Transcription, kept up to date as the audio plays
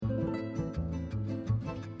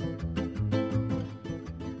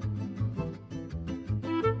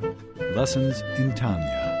Lessons in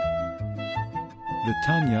Tanya. The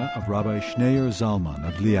Tanya of Rabbi Schneur Zalman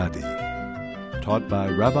of Liadi, taught by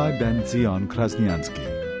Rabbi Ben Zion Krasniansky.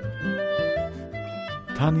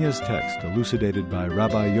 Tanya's text elucidated by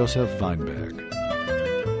Rabbi Yosef Weinberg.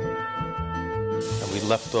 And we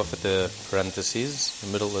left off at the parentheses, the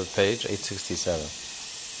middle of the page, 867.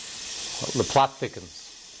 Well, the plot thickens.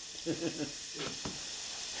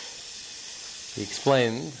 He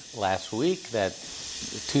explained last week that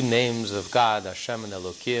the two names of God, Hashem and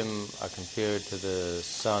Elokim, are compared to the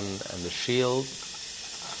sun and the shield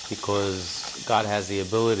because God has the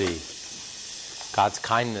ability, God's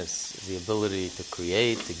kindness is the ability to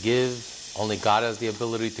create, to give. Only God has the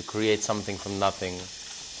ability to create something from nothing.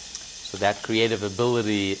 So that creative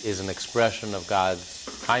ability is an expression of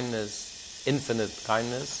God's kindness, infinite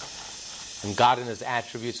kindness. And God and His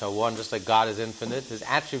attributes are one, just like God is infinite. His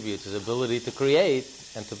attributes, His ability to create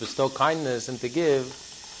and to bestow kindness and to give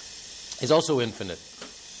is also infinite.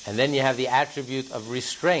 And then you have the attribute of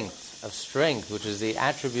restraint, of strength, which is the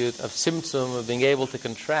attribute of tzimtzum, of being able to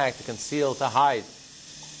contract, to conceal, to hide,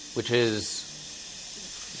 which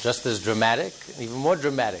is just as dramatic, even more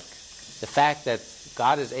dramatic. The fact that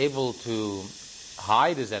God is able to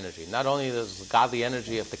hide His energy. Not only does the godly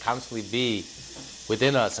energy have to constantly be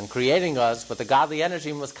within us and creating us, but the godly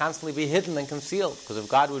energy must constantly be hidden and concealed, because if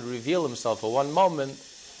God would reveal Himself for one moment,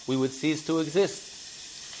 we would cease to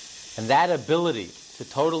exist. And that ability to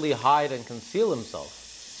totally hide and conceal Himself,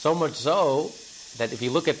 so much so that if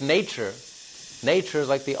you look at nature, nature is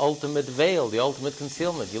like the ultimate veil, the ultimate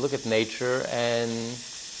concealment. You look at nature and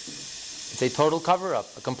it's a total cover-up,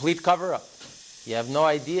 a complete cover-up. You have no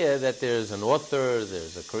idea that there's an author,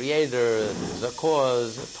 there's a creator, there's a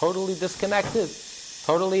cause, totally disconnected,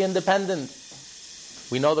 totally independent.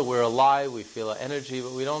 We know that we're alive, we feel our energy,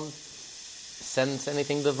 but we don't sense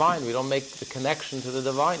anything divine. We don't make the connection to the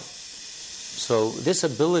divine. So this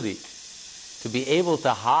ability to be able to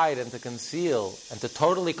hide and to conceal and to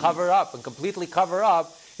totally cover up and completely cover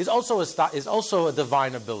up is also a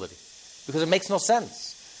divine ability, because it makes no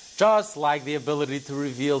sense. Just like the ability to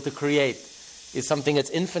reveal, to create, is something that's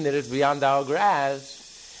infinite, it's beyond our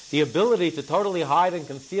grasp. The ability to totally hide and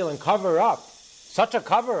conceal and cover up, such a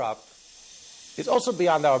cover-up, is also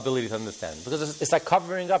beyond our ability to understand. Because it's like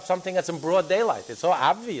covering up something that's in broad daylight. It's so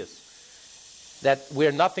obvious that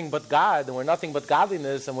we're nothing but God, and we're nothing but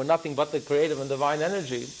godliness, and we're nothing but the creative and divine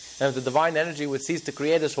energy. And if the divine energy would cease to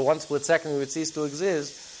create us for one split second, we would cease to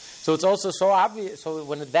exist. So it's also so obvious. So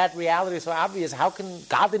when that reality is so obvious, how can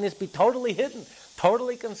godliness be totally hidden,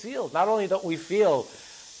 totally concealed? Not only don't we feel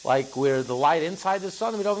like we're the light inside the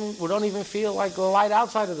sun, we don't even feel like the light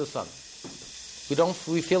outside of the sun.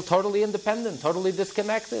 We feel totally independent, totally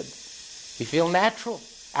disconnected. We feel natural.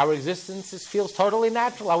 Our existence feels totally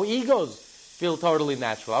natural. Our egos feel totally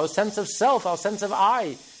natural. Our sense of self, our sense of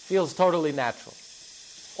I feels totally natural.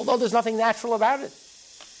 Although there's nothing natural about it.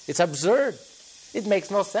 It's absurd. It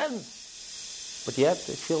makes no sense. But yet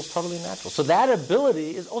it feels totally natural. So that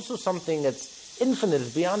ability is also something that's infinite,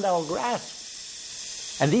 it's beyond our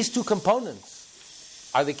grasp. And these two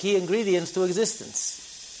components are the key ingredients to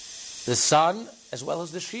existence. The sun as well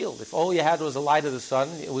as the shield. If all you had was the light of the sun,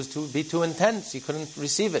 it would be too intense. You couldn't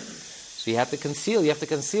receive it. So you have to conceal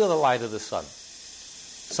the light of the sun.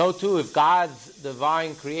 So too, if God's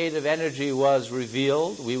divine creative energy was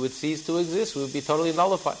revealed, we would cease to exist. We would be totally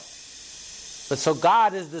nullified. But so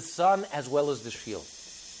God is the sun as well as the shield.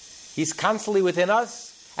 He's constantly within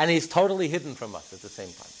us, and He's totally hidden from us at the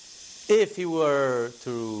same time. If He were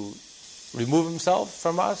to remove Himself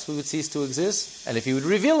from us, we would cease to exist. And if He would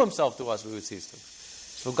reveal Himself to us, we would cease to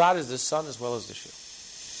exist. So God is the sun as well as the shield.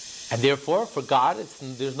 And therefore, for God,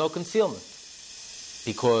 there's no concealment.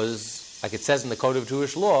 Because, like it says in the Code of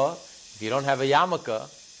Jewish Law, if you don't have a yarmulke,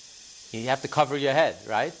 you have to cover your head,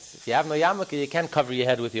 right? If you have no yarmulke, you can't cover your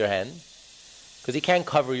head with your hand. Because you can't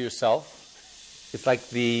cover yourself. It's like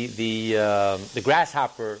the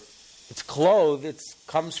grasshopper, its clothes, it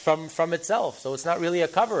comes from itself. So it's not really a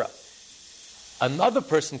cover-up. Another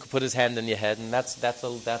person could put his hand in your head, and that's a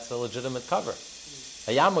legitimate cover,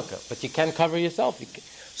 a yarmulke. But you can't cover yourself.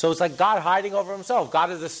 So it's like God hiding over Himself. God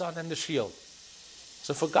is the sun and the shield.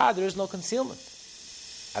 So for God, there is no concealment.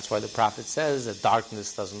 That's why the prophet says that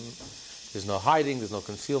darkness there's no hiding, there's no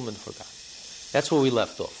concealment for God. That's where we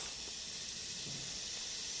left off.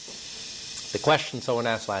 The question someone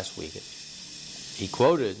asked last week, he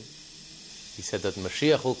said that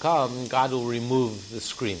Mashiach will come, God will remove the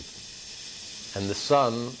screen, and the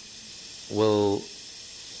sun will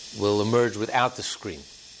emerge without the screen,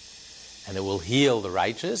 and it will heal the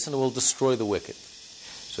righteous and it will destroy the wicked.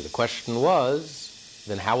 So the question was,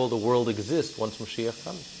 then how will the world exist once Mashiach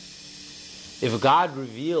comes? If God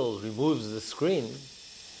removes the screen,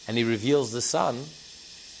 and He reveals the sun,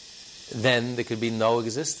 then there could be no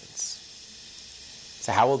existence.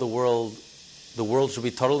 So how will the world should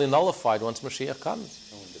be totally nullified once Mashiach comes?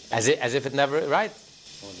 As if it never, right?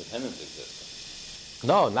 No independent existence.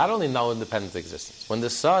 No, not only no independent existence. When the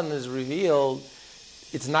sun is revealed,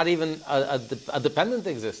 it's not even a dependent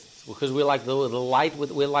existence, because we're like the light.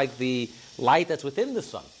 We're like the light that's within the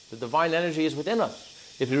sun. The divine energy is within us.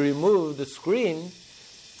 If you remove the screen,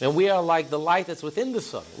 then we are like the light that's within the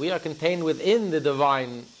sun. We are contained within the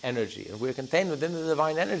divine energy. And if we're contained within the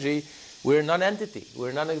divine energy, we're non-entity.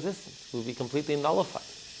 We're non-existent. We'll be completely nullified.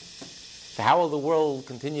 So how will the world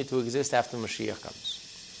continue to exist after Mashiach comes?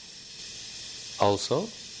 Also,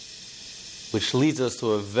 which leads us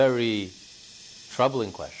to a very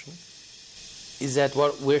troubling question, is that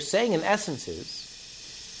what we're saying in essence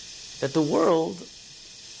is that the world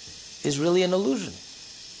is really an illusion.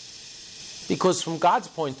 Because from God's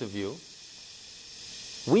point of view,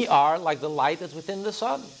 we are like the light that's within the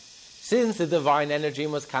sun. Since the divine energy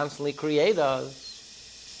must constantly create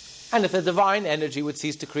us, and if the divine energy would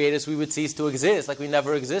cease to create us, we would cease to exist, like we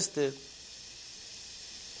never existed.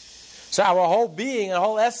 So our whole being and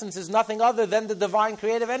whole essence is nothing other than the divine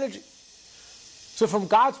creative energy. So from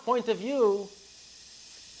God's point of view,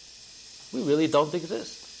 we really don't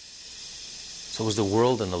exist. So is the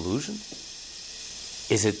world an illusion?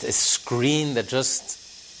 Is it a screen that just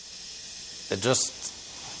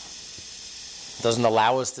doesn't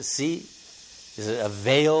allow us to see? Is it a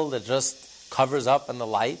veil that just covers up in the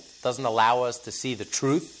light, doesn't allow us to see the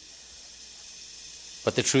truth?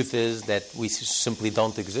 But the truth is that we simply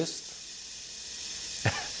don't exist.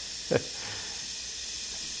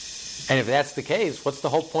 And if that's the case, what's the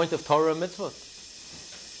whole point of Torah and mitzvot?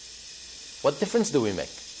 What difference do we make?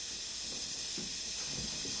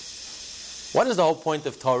 What is the whole point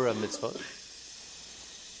of Torah and mitzvot?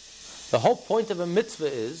 The whole point of a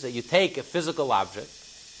mitzvah is that you take a physical object,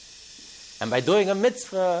 and by doing a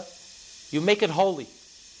mitzvah, you make it holy.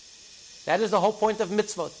 That is the whole point of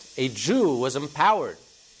mitzvot. A Jew was empowered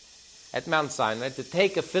at Mount Sinai to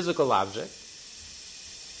take a physical object,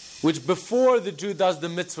 which before the Jew does the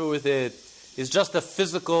mitzvah with it, is just a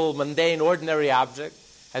physical, mundane, ordinary object,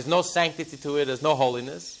 has no sanctity to it, has no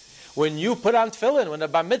holiness. When you put on tefillin, when a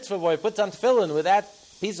bar mitzvah boy puts on tefillin with that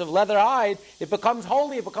piece of leather hide, it becomes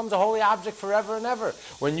holy. It becomes a holy object forever and ever.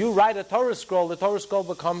 When you write a Torah scroll, the Torah scroll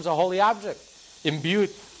becomes a holy object,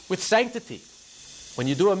 imbued with sanctity. When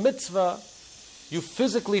you do a mitzvah, you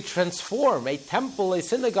physically transform. A temple, a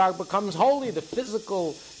synagogue becomes holy. The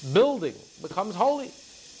physical building becomes holy.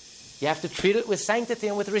 You have to treat it with sanctity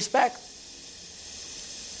and with respect.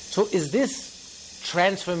 So is this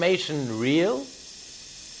transformation real?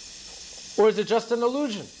 Or is it just an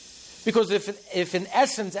illusion? Because if in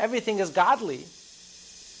essence everything is godly,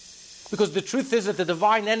 because the truth is that the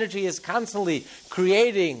divine energy is constantly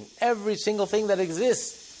creating every single thing that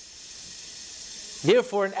exists,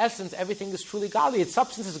 therefore in essence everything is truly godly, its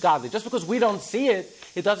substance is godly. Just because we don't see it,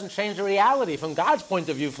 it doesn't change the reality. From God's point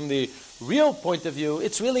of view, from the real point of view,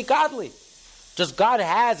 it's really godly. Just God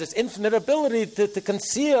has this infinite ability to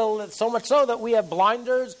conceal, so much so that we have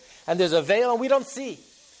blinders and there's a veil and we don't see.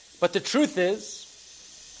 But the truth is,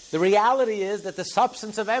 the reality is that the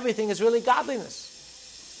substance of everything is really godliness.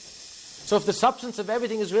 So if the substance of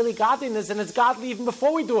everything is really godliness, then it's godly even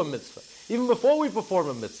before we do a mitzvah, even before we perform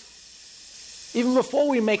a mitzvah, even before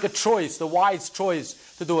we make a choice, the wise choice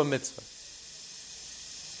to do a mitzvah,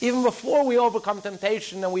 even before we overcome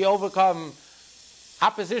temptation and we overcome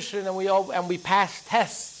opposition and we pass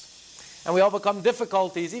tests and we overcome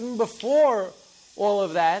difficulties, even before all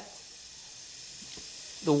of that,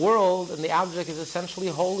 the world and the object is essentially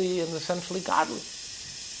holy and essentially godly.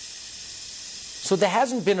 So there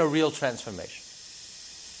hasn't been a real transformation.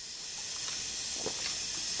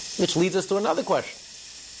 Which leads us to another question.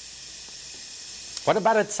 What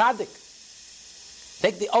about a tzaddik?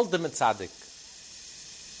 Take the ultimate tzaddik,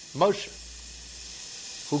 Moshe,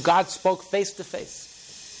 who God spoke face to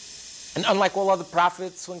face. And unlike all other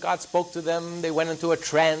prophets, when God spoke to them, they went into a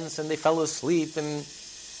trance and they fell asleep, and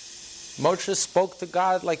Moshe spoke to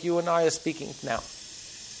God like you and I are speaking now.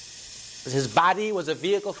 His body was a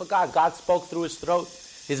vehicle for God. God spoke through his throat.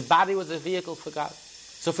 His body was a vehicle for God.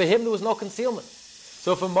 So for him there was no concealment.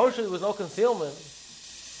 So for Moshe there was no concealment.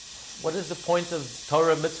 What is the point of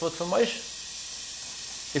Torah mitzvot for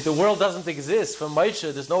Moshe? If the world doesn't exist, for Moshe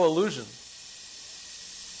there's no illusion.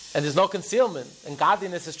 And there's no concealment. And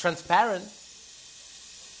godliness is transparent.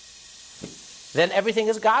 Then everything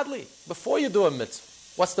is godly. Before you do a mitzvah.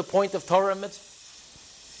 What's the point of Torah and mitzvah?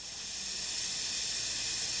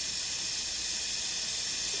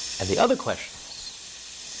 And the other question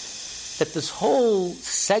that this whole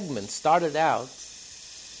segment started out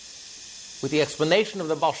with the explanation of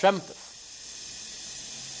the Baal Shem Tov,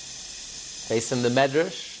 based on the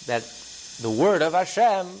Medrash, that the word of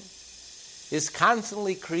Hashem is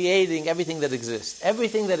constantly creating everything that exists.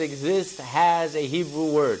 Everything that exists has a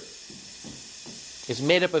Hebrew word. It's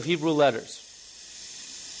made up of Hebrew letters.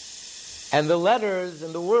 And the letters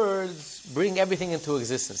and the words bring everything into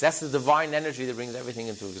existence. That's the divine energy that brings everything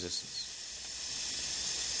into existence.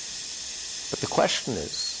 But the question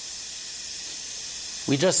is,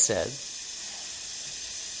 we just said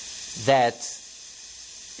that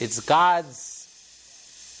it's God's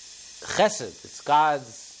chesed, it's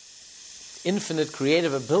God's infinite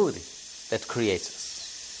creative ability that creates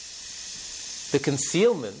us. The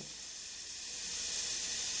concealment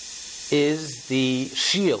is the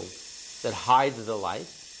shield that hides the light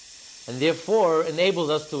and therefore enables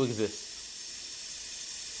us to exist.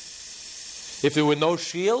 If there were no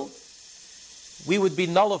shield, we would be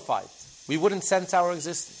nullified. We wouldn't sense our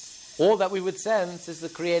existence. All that we would sense is the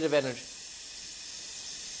creative energy.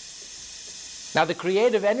 Now, the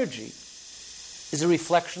creative energy is a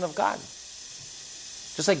reflection of God.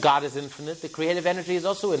 Just like God is infinite, the creative energy is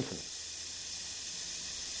also infinite.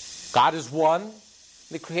 God is one,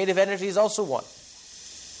 the creative energy is also one.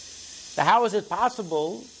 Now, how is it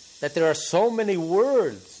possible that there are so many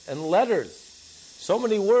words and letters, so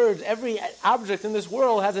many words, every object in this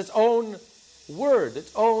world has its own word,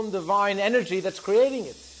 its own divine energy that's creating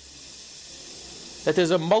it? That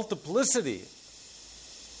there's a multiplicity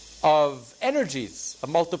of energies, a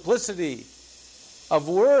multiplicity of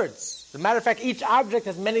words. As a matter of fact, each object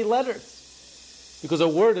has many letters, because a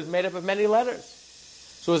word is made up of many letters.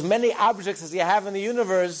 So as many objects as you have in the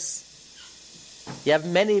universe, you have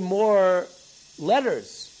many more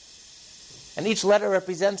letters. And each letter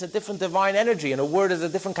represents a different divine energy, and a word is a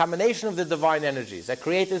different combination of the divine energies that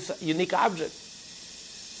create this unique object.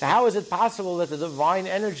 So how is it possible that the divine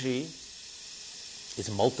energy is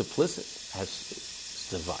multiplicit,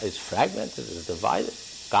 is fragmented, is divided?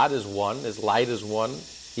 God is one, His light is one,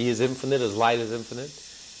 He is infinite, His light is infinite,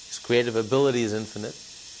 His creative ability is infinite.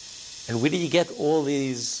 And where do you get all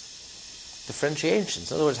these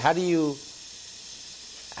differentiations? In other words,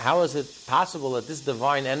 how is it possible that this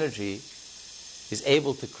divine energy is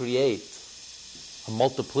able to create a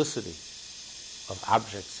multiplicity of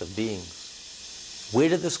objects, of beings? Where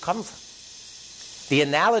did this come from? The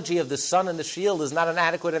analogy of the sun and the shield is not an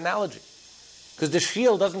adequate analogy, because the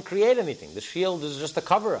shield doesn't create anything. The shield is just a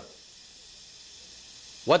cover-up.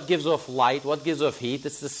 What gives off light? What gives off heat?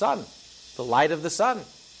 It's the sun, the light of the sun.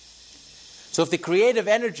 So if the creative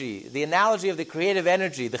energy, the analogy of the creative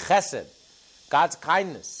energy, the chesed, God's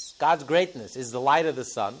kindness, God's greatness, is the light of the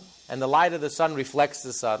sun, and the light of the sun reflects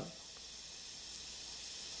the sun,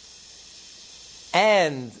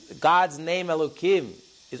 and God's name Elokim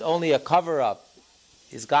is only a cover-up,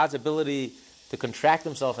 is God's ability to contract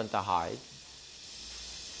Himself and to hide.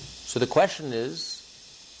 So the question is,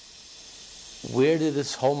 where did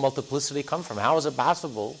this whole multiplicity come from? How is it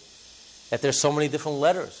possible that there's so many different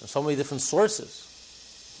letters and so many different sources?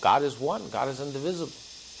 God is one. God is indivisible.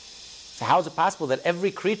 So how is it possible that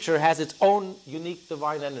every creature has its own unique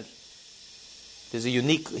divine energy? There's a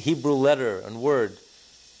unique Hebrew letter and word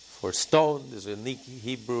for stone. There's a unique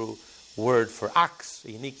Hebrew word for ox,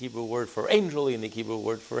 a unique Hebrew word for angel, a unique Hebrew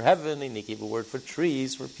word for heaven, a unique Hebrew word for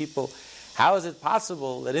trees, for people. How is it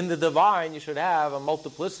possible that in the divine you should have a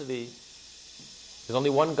multiplicity? There's only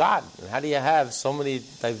one God. And how do you have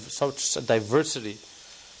such a diversity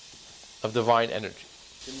of divine energy?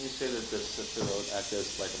 Didn't you say that the Sefirot act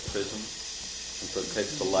as like a prism, and so it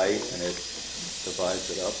takes the light and it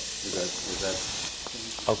divides it up? Is that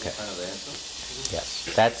okay? Kind of the answer? Yes,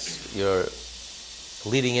 you're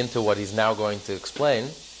leading into what he's now going to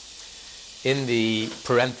explain in the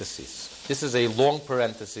parentheses. This is a long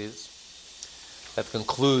parenthesis that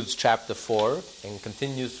concludes chapter 4 and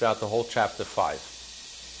continues throughout the whole chapter 5.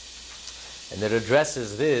 And it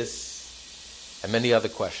addresses this and many other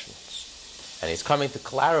questions. And he's coming to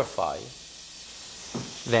clarify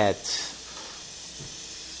that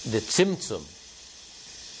the tzimtzum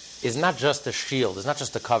is not just a shield, it's not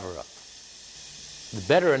just a cover-up. The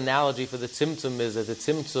better analogy for the tzimtzum is that the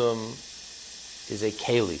tzimtzum is a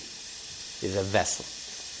keli, is a vessel.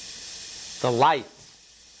 The light,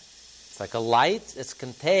 it's like a light, it's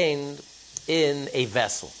contained in a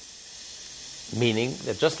vessel. Meaning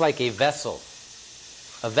that just like a vessel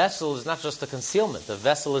is not just a concealment, a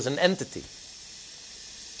vessel is an entity.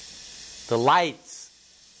 The light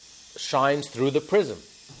shines through the prism,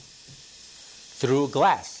 through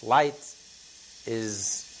glass. Light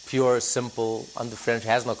is pure, simple, undifferentiated,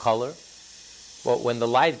 has no color. Well, when the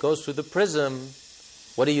light goes through the prism,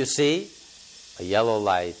 what do you see? A yellow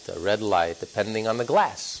light, a red light, depending on the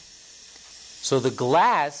glass. So the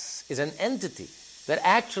glass is an entity that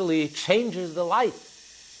actually changes the light.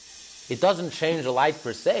 It doesn't change the light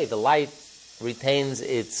per se. The light retains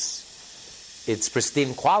its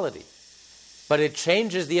pristine quality. But it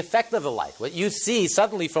changes the effect of the light. What you see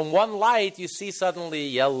suddenly from one light, you see suddenly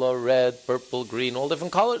yellow, red, purple, green, all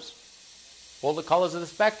different colors. All the colors of the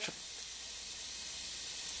spectrum.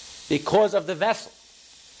 Because of the vessel.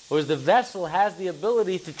 Whereas the vessel has the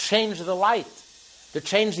ability to change the light, to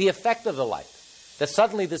change the effect of the light. That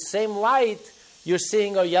suddenly the same light, you're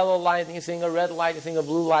seeing a yellow light, you're seeing a red light, you're seeing a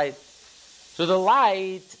blue light. So the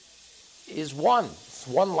light is one. It's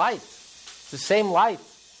one light. It's the same light.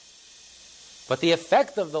 But the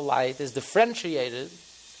effect of the light is differentiated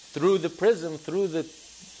through the prism, through the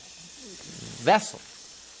vessel,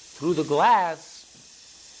 through the glass.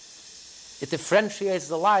 It differentiates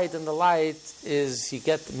the light, and the light is, you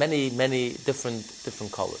get many, many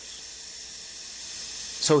different colors.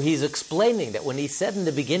 So he's explaining that when he said in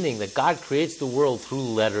the beginning that God creates the world through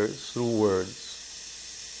letters, through words,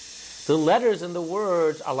 the letters and the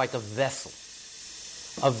words are like a vessel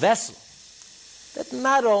that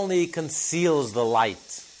not only conceals the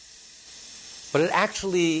light, but it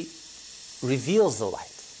actually reveals the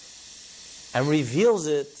light, and reveals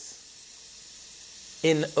it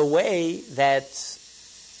in a way that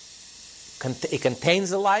it contains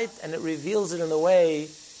the light, and it reveals it in a way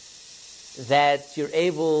that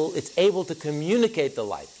it's able to communicate the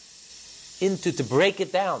light, to break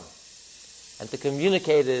it down, and to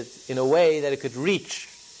communicate it in a way that it could reach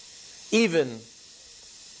even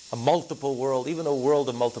a multiple world, even a world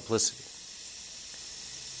of multiplicity.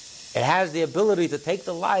 It has the ability to take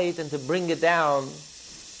the light and to bring it down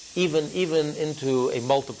even into a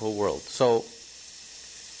multiple world. So,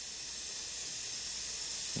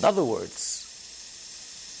 in other words,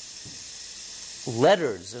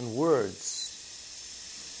 letters and words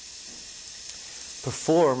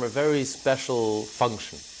perform a very special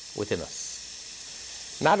function within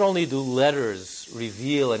us. Not only do letters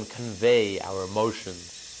reveal and convey our emotions,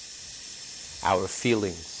 our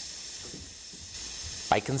feelings,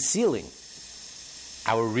 by concealing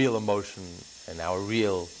our real emotion and our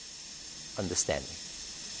real understanding.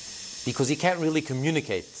 Because you can't really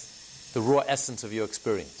communicate the raw essence of your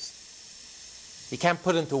experience. You can't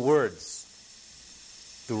put into words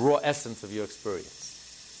the raw essence of your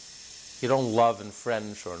experience. You don't love in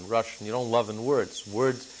French or in Russian. You don't love in words.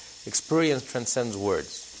 Experience transcends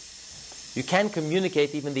words. You can't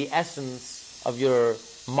communicate even the essence of your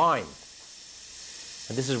mind.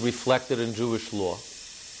 And this is reflected in Jewish law.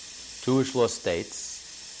 Jewish law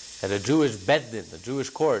states that a Jewish beddin, the Jewish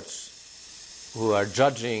courts, who are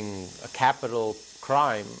judging a capital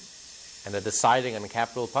crime and are deciding on a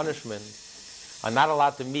capital punishment, are not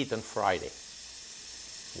allowed to meet on Friday.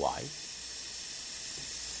 Why?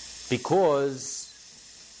 Because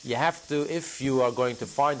you have to, if you are going to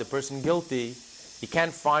find the person guilty, you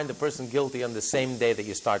can't find the person guilty on the same day that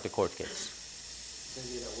you start the court case.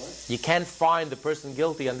 You can't find the person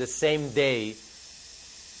guilty on the same day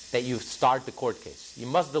that you start the court case. You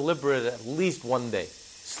must deliberate it at least one day.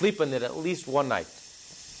 Sleep on it at least one night.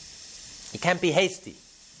 You can't be hasty.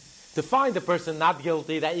 To find the person not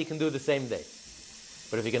guilty, that you can do the same day.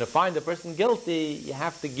 But if you're going to find the person guilty, you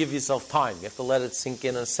have to give yourself time. You have to let it sink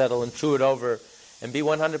in and settle and chew it over and be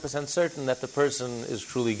 100% certain that the person is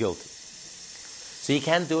truly guilty. So you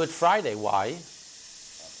can't do it Friday. Why?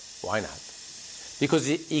 Why not? Because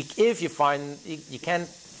if you find you can't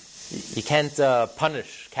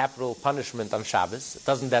punish capital punishment on Shabbos. It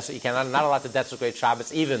doesn't you're not allowed to desecrate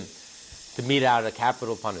Shabbos even to mete out a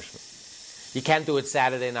capital punishment. You can't do it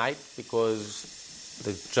Saturday night because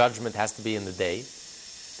the judgment has to be in the day.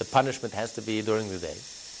 The punishment has to be during the day.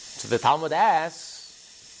 So the Talmud asks,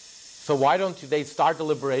 so why don't they start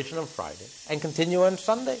deliberation on Friday and continue on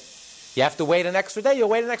Sunday? You have to wait an extra day. You'll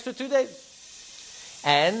wait an extra 2 days.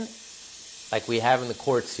 And like we have in the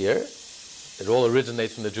courts here, it all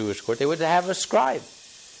originates from the Jewish court, they would have a scribe.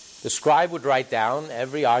 The scribe would write down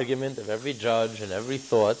every argument of every judge and every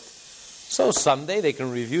thought. So Sunday they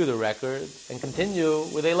can review the record and continue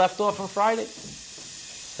where they left off on Friday.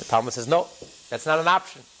 The Talmud says, no, that's not an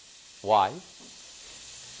option. Why?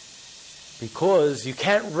 Because you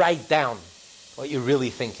can't write down what you're really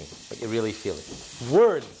thinking, what you're really feeling.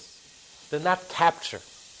 Words do not capture.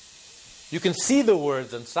 You can see the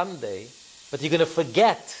words on Sunday, but you're going to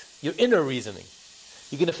forget your inner reasoning.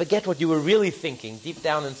 You're going to forget what you were really thinking deep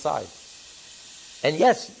down inside. And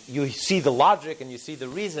yes, you see the logic and you see the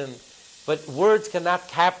reason, but words cannot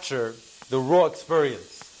capture the raw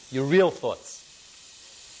experience, your real thoughts.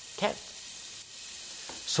 can't.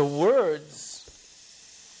 So words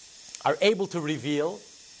are able to reveal,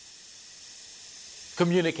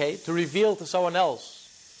 communicate, to reveal to someone else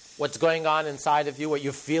what's going on inside of you, what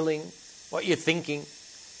you're feeling, what you're thinking.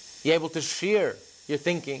 You're able to share your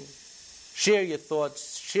thinking, share your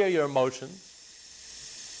thoughts, share your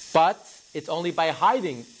emotions. But it's only by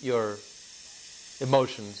hiding your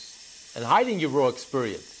emotions and hiding your raw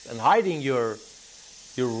experience and hiding your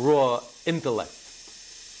raw intellect.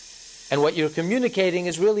 And what you're communicating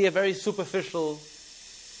is really a very superficial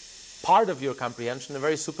part of your comprehension, a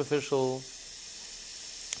very superficial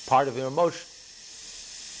part of your emotion.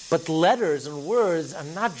 But letters and words are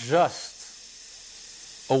not just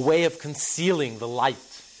a way of concealing the light,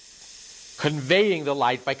 conveying the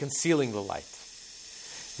light by concealing the light.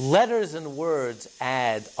 Letters and words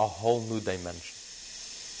add a whole new dimension.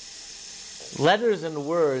 Letters and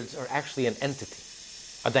words are actually an entity,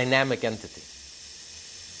 a dynamic entity.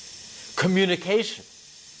 Communication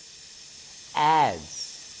adds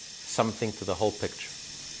something to the whole picture.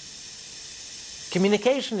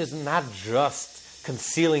 Communication is not just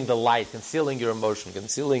concealing the light, concealing your emotion,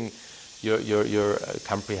 concealing your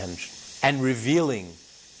comprehension, and revealing,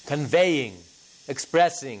 conveying,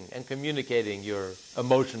 expressing, and communicating your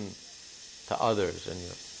emotion to others. And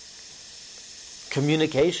your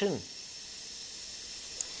communication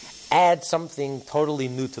adds something totally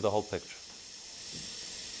new to the whole picture.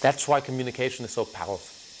 That's why communication is so powerful.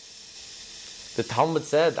 The Talmud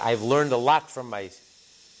said, I've learned a lot from my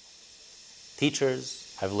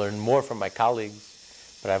teachers, I've learned more from my colleagues,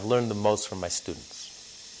 but I've learned the most from my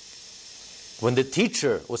students. When the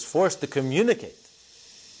teacher was forced to communicate,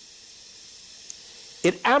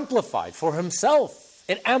 it amplified for himself,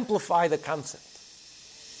 it amplified the concept.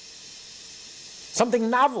 Something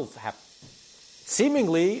novel happened.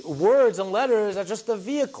 Seemingly, words and letters are just a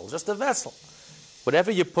vehicle, just a vessel. Whatever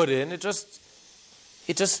you put in, it just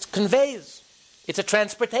conveys. It's a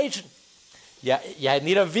transportation. You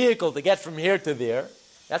need a vehicle to get from here to there.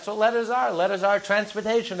 That's what letters are. Letters are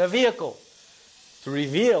transportation, a vehicle to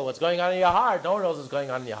reveal what's going on in your heart. No one knows what's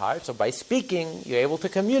going on in your heart. So by speaking, you're able to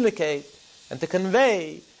communicate and to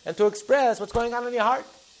convey and to express what's going on in your heart.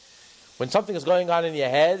 When something is going on in your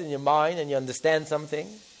head, in your mind, and you understand something,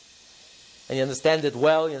 and you understand it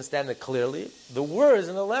well, you understand it clearly, the words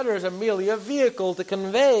and the letters are merely a vehicle to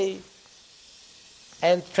convey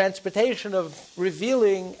and transportation of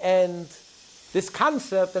revealing and this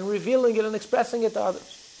concept and revealing it and expressing it to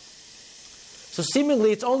others. So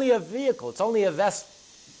seemingly it's only a vehicle, it's only a vessel.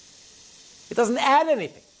 It doesn't add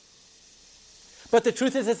anything. But the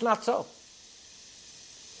truth is it's not so.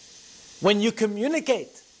 When you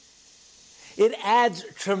communicate, it adds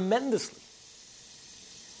tremendously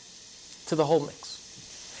to the whole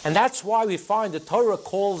mix. And that's why we find the Torah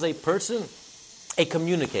calls a person a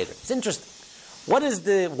communicator. It's interesting. What is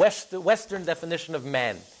the Western definition of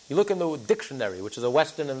man? You look in the dictionary, which is a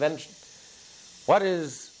Western invention. What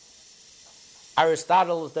is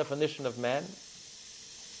Aristotle's definition of man?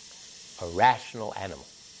 A rational animal.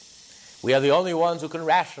 We are the only ones who can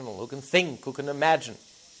rational, who can think, who can imagine,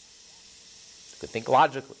 who can think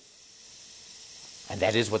logically. And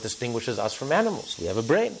that is what distinguishes us from animals. We have a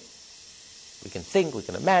brain. We can think, we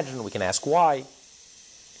can imagine, we can ask why.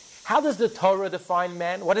 How does the Torah define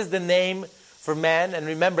man? What is the name for man? And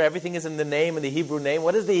remember, everything is in the name, in the Hebrew name.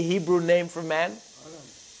 What is the Hebrew name for man?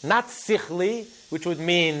 Not sichli, which would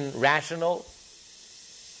mean rational.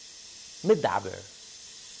 Medaber.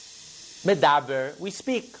 Medaber, we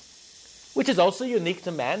speak. Which is also unique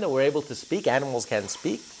to man, that we're able to speak. Animals can't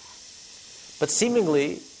speak. But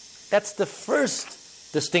seemingly, that's the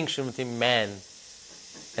first distinction between man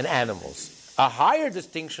and animals. A higher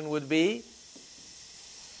distinction would be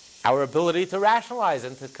our ability to rationalize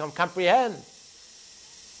and to comprehend.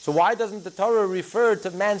 So why doesn't the Torah refer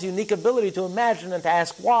to man's unique ability to imagine and to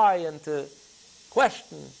ask why and to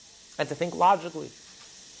question and to think logically?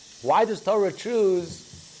 Why does Torah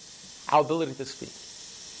choose our ability to speak?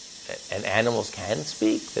 And animals can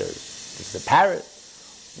speak. There's the parrot.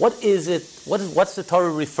 What is it? What's the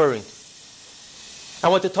Torah referring to?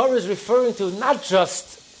 And what the Torah is referring to, not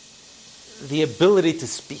just the ability to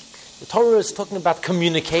speak. The Torah is talking about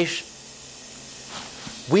communication.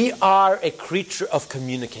 We are a creature of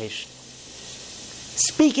communication.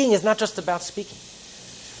 Speaking is not just about speaking.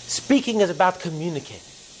 Speaking is about communicating.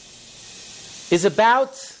 It's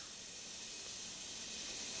about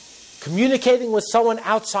communicating with someone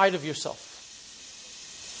outside of yourself.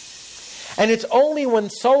 And it's only when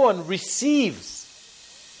someone receives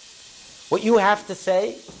what you have to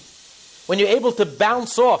say, when you're able to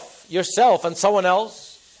bounce off yourself and someone else,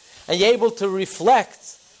 and you're able to reflect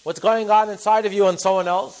what's going on inside of you on someone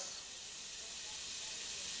else,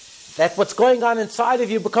 that what's going on inside of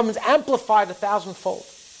you becomes amplified 1,000-fold.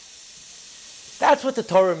 That's what the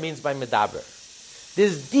Torah means by medaber.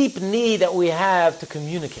 This deep need that we have to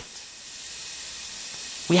communicate.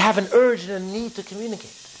 We have an urge and a need to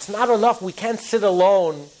communicate. It's not enough. We can't sit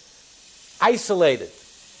alone, isolated.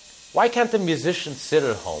 Why can't the musician sit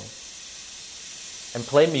at home and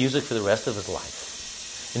play music for the rest of his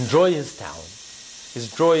life? Enjoy his talent.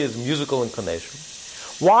 Enjoy his musical inclination.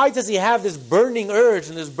 Why does he have this burning urge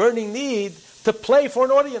and this burning need to play for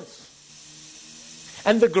an audience?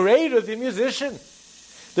 And the greater the musician,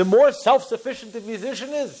 the more self-sufficient the musician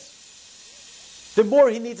is, the more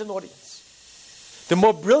he needs an audience. The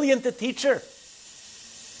more brilliant the teacher,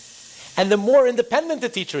 and the more independent the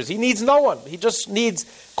teacher is. He needs no one. He just needs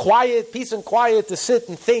quiet, peace and quiet to sit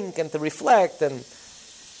and think and to reflect. And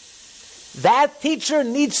that teacher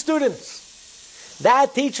needs students.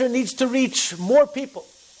 That teacher needs to reach more people.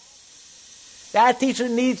 That teacher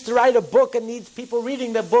needs to write a book and needs people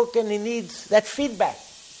reading the book, and he needs that feedback.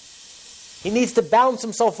 He needs to bounce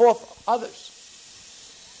himself off others.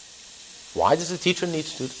 Why does the teacher need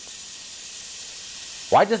students?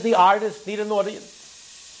 Why does the artist need an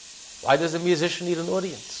audience? Why does the musician need an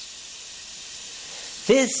audience?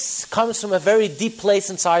 This comes from a very deep place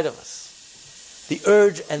inside of us. The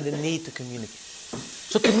urge and the need to communicate.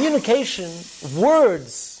 So communication,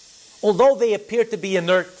 words, although they appear to be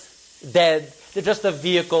inert, dead, they're just a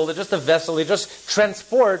vehicle, they're just a vessel, they just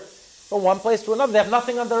transport from one place to another. They have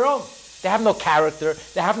nothing on their own. They have no character,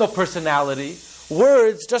 they have no personality.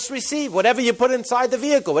 Words just receive whatever you put inside the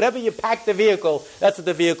vehicle. Whatever you pack the vehicle, that's what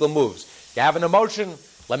the vehicle moves. You have an emotion,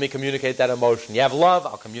 let me communicate that emotion. You have love,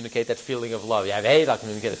 I'll communicate that feeling of love. You have hate, I'll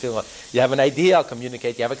communicate the feeling of love. You have an idea, I'll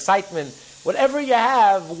communicate. You have excitement. Whatever you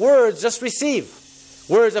have, words just receive.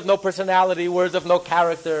 Words have no personality, words have no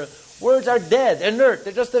character. Words are dead, inert.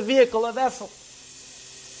 They're just a vehicle, a vessel.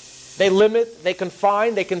 They limit, they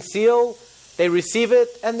confine, they conceal, they receive it,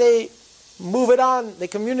 and they move it on. They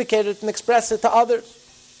communicate it and express it to others.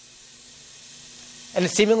 And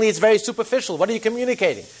seemingly it's very superficial. What are you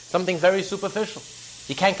communicating? Something very superficial.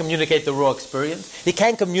 You can't communicate the raw experience. You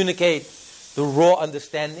can't communicate the raw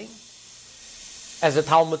understanding. As the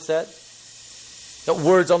Talmud said, that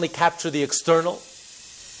words only capture the external.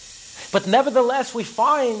 But nevertheless, we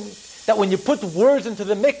find that when you put words into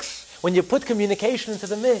the mix, when you put communication into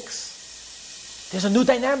the mix, there's a new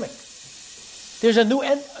dynamic. There's a new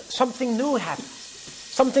something new happens.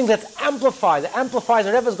 Something that's amplified. That amplifies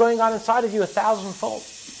whatever's going on inside of you 1,000-fold.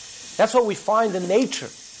 That's what we find the nature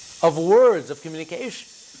of words, of communication.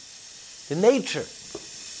 The nature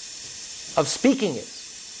of speaking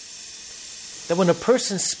is that when a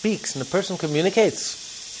person speaks and a person communicates,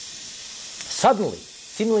 suddenly,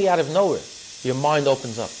 seemingly out of nowhere, your mind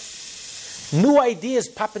opens up. New ideas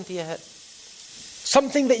pop into your head.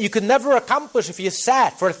 Something that you could never accomplish if you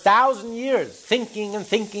sat for 1,000 years thinking and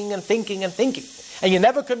thinking and thinking and thinking, and you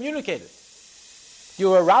never communicated.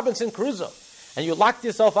 You were Robinson Crusoe, and you locked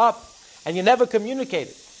yourself up, and you never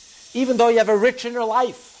communicated. Even though you have a rich inner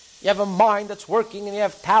life, you have a mind that's working, and you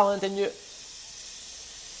have talent, and you...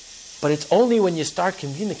 But it's only when you start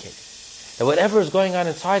communicating that whatever is going on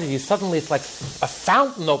inside of you, suddenly it's like a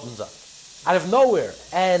fountain opens up out of nowhere,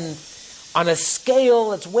 and on a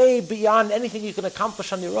scale that's way beyond anything you can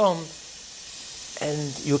accomplish on your own,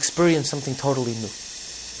 and you experience something totally new.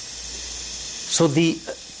 So the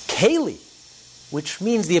keli, which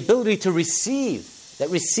means the ability to receive, that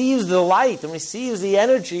receives the light and receives the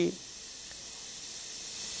energy,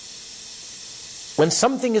 when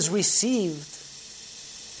something is received,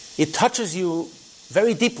 it touches you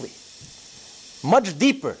very deeply, much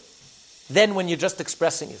deeper than when you're just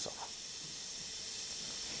expressing yourself.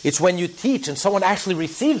 It's when you teach and someone actually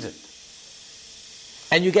receives it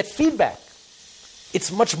and you get feedback. It's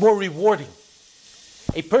much more rewarding.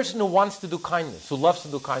 A person who wants to do kindness, who loves to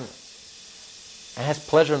do kindness, and has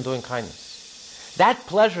pleasure in doing kindness, that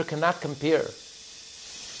pleasure cannot compare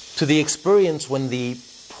to the experience when the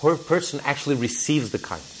person actually receives the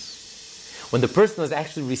kindness. When the person has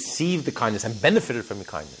actually received the kindness and benefited from the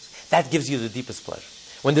kindness, that gives you the deepest pleasure.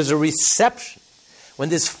 When there's a reception, when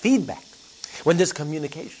there's feedback, when there's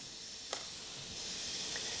communication.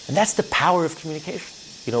 And that's the power of communication.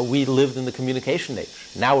 You know, we lived in the communication age.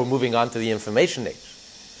 Now we're moving on to the information age.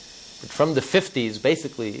 But from the 50s,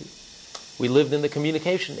 basically, we lived in the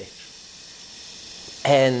communication age.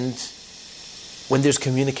 And when there's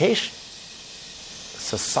communication,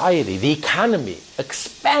 society, the economy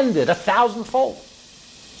expanded 1,000-fold.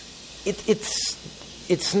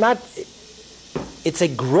 It's a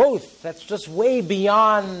growth that's just way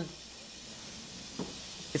beyond.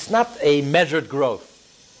 It's not a measured growth.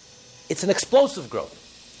 It's an explosive growth.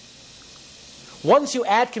 Once you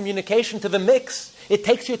add communication to the mix, it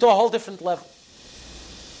takes you to a whole different level.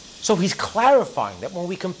 So he's clarifying that when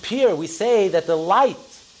we compare, we say that the light,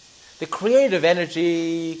 the creative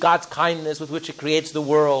energy, God's kindness with which it creates the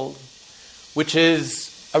world, which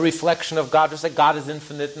is a reflection of God, just like God is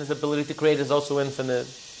infinite and his ability to create is also infinite.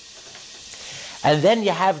 And then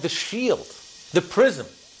you have the shield, the prism,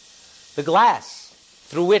 the glass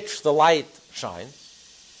through which the light shines,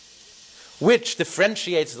 which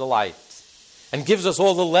differentiates the light and gives us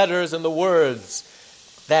all the letters and the words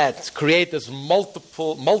that create this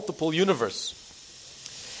multiple universe.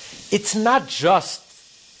 It's not just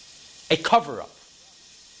a cover-up,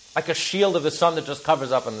 like a shield of the sun that just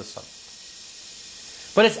covers up on the sun.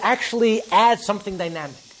 But it actually adds something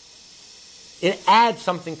dynamic. It adds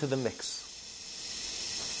something to the mix.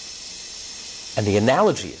 And the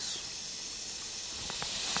analogy is,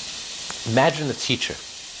 imagine a teacher,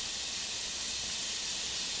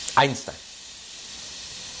 Einstein,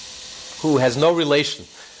 who has no relation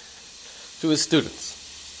to his students.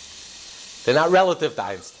 They're not relative to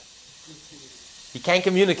Einstein. He can't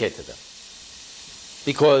communicate to them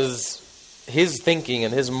because his thinking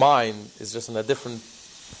and his mind is just in a different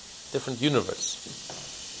universe.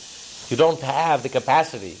 You don't have the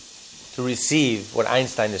capacity to receive what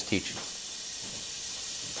Einstein is teaching.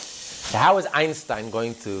 So how is Einstein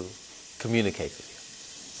going to communicate with you?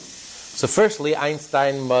 So firstly,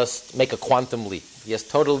 Einstein must make a quantum leap. He has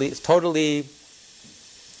totally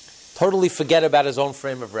forget about his own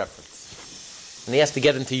frame of reference. And he has to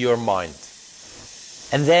get into your mind.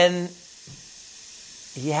 And then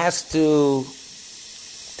he has to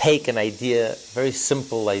take an idea, a very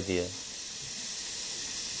simple idea.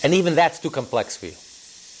 And even that's too complex for you.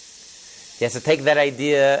 He has to take that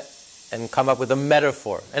idea and come up with a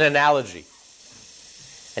metaphor, an analogy.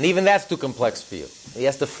 And even that's too complex for you. He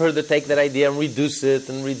has to further take that idea and reduce it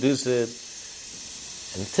until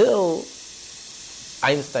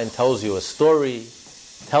Einstein tells you a story,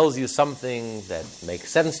 tells you something that makes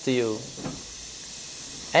sense to you,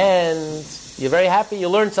 and you're very happy, you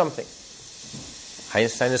learned something.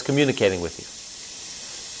 Einstein is communicating with you.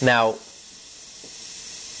 Now,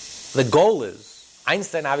 the goal is,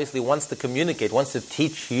 Einstein obviously wants to communicate, wants to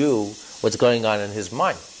teach you what's going on in his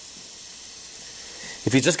mind.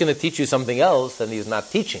 If he's just going to teach you something else, then he's not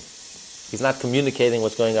teaching. He's not communicating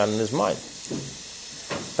what's going on in his mind.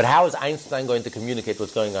 But how is Einstein going to communicate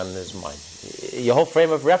what's going on in his mind? Your whole frame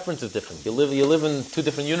of reference is different. You live in two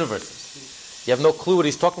different universes. You have no clue what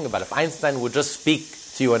he's talking about. If Einstein would just speak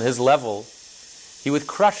to you on his level, he would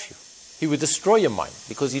crush you. He would destroy your mind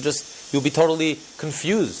because you'll be totally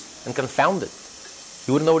confused and confounded.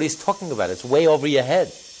 You wouldn't know what he's talking about. It's way over your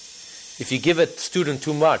head. If you give a student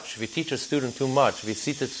too much, if you teach a student too much, if you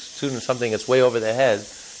teach a student something that's way over their head,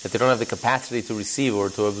 that they don't have the capacity to receive or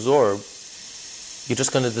to absorb, you're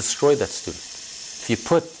just going to destroy that student. If you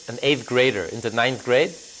put an 8th grader into 9th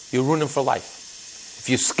grade, you ruin him for life. If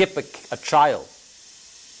you skip a child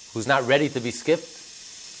who's not ready to be skipped,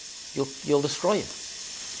 you'll destroy him.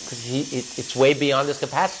 Because it's way beyond his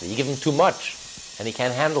capacity. You give him too much, and he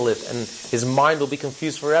can't handle it, and his mind will be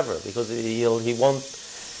confused forever because he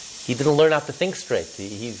didn't learn how to think straight.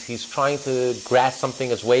 He's trying to grasp something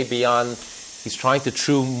that's way beyond. He's trying to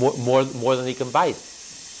chew more than he can bite,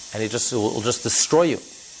 and it will just destroy you.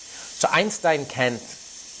 So Einstein can't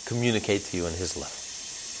communicate to you on his level.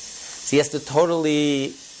 So he has to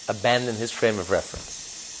totally abandon his frame of reference,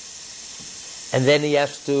 and then he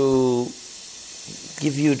has to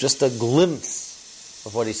give you just a glimpse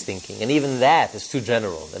of what he's thinking, and even that is too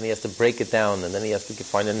general. Then he has to break it down, and then he has to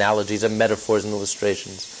find analogies and metaphors and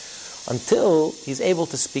illustrations until he's able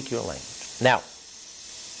to speak your language. Now,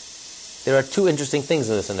 there are two interesting things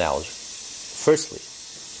in this analogy. Firstly,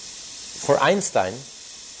 for Einstein,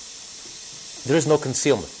 there is no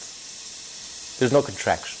concealment. There's no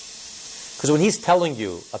contraction. Because when he's telling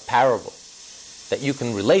you a parable that you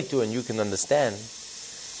can relate to and you can understand,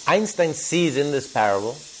 Einstein sees in this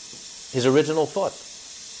parable his original thought.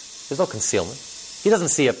 There's no concealment. He doesn't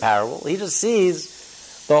see a parable. He just sees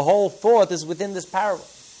the whole thought is within this parable.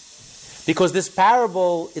 Because this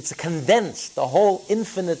parable, it's condensed. The whole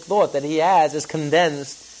infinite thought that he has is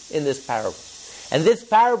condensed in this parable. And this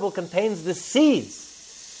parable contains the seeds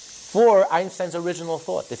for Einstein's original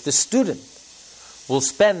thought. If the student will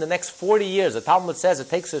spend the next 40 years, the Talmud says it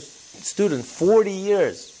takes a student 40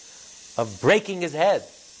 years of breaking his head,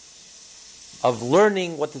 of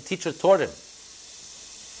learning what the teacher taught him,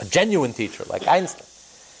 a genuine teacher like Einstein,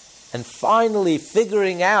 and finally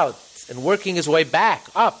figuring out and working his way back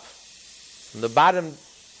up, from the bottom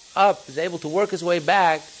up, is able to work his way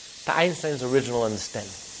back to Einstein's original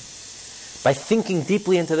understanding. by thinking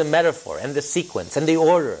deeply into the metaphor and the sequence and the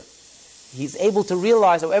order, he's able to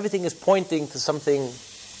realize how everything is pointing to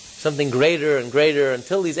something greater and greater,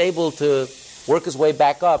 until he's able to work his way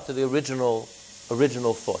back up to the original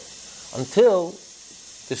thought. Until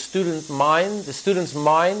the student's mind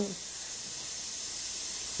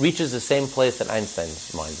reaches the same place that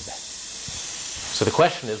Einstein's mind is at. So the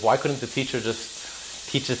question is, why couldn't the teacher just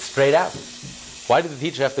teach it straight out? Why did the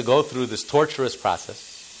teacher have to go through this torturous process?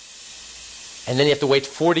 And then you have to wait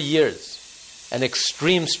 40 years, an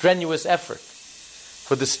extreme, strenuous effort,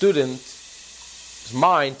 for the student's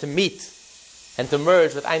mind to meet and to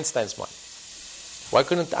merge with Einstein's mind. Why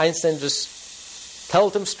couldn't Einstein just tell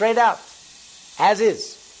it to him straight out, as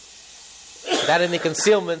is, without any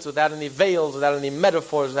concealments, without any veils, without any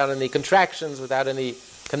metaphors, without any contractions, without any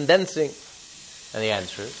condensing? And the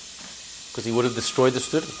answer is, because he would have destroyed the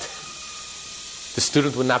student. The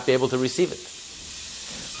student would not be able to receive it.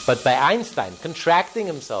 But by Einstein contracting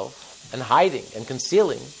himself and hiding and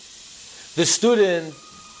concealing, the student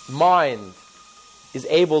mind is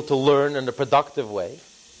able to learn in a productive way.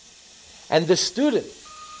 And the student,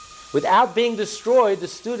 without being destroyed, the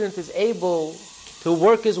student is able to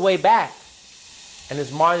work his way back, and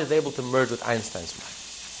his mind is able to merge with Einstein's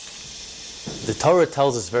mind. The Torah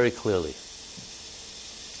tells us very clearly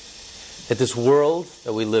that this world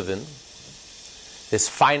that we live in, this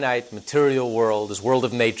finite material world, this world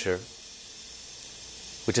of nature,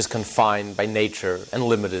 which is confined by nature and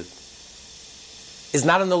limited, is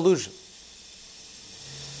not an illusion.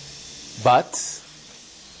 But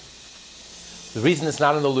the reason it's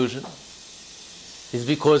not an illusion is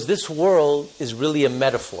because this world is really a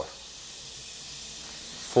metaphor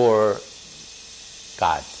for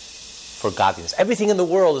God, for godliness. Everything in the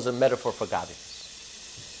world is a metaphor for godliness.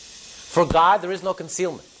 For God, there is no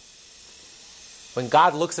concealment. When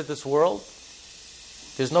God looks at this world,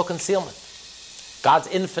 there's no concealment. God's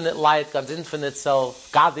infinite light, God's infinite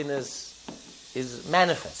self, godliness is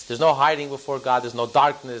manifest. There's no hiding before God, there's no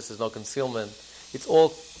darkness, there's no concealment. It's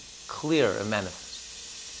all clear and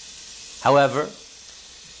manifest. However,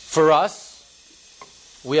 for us,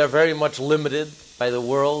 we are very much limited by the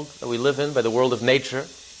world that we live in, by the world of nature.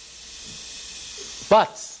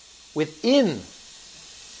 But within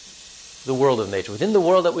the world of nature, within the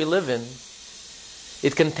world that we live in,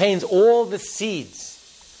 it contains all the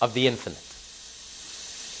seeds of the infinite.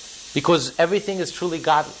 Because everything is truly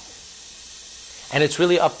godly. And it's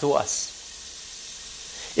really up to us.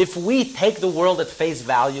 If we take the world at face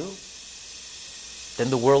value, then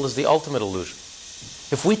the world is the ultimate illusion.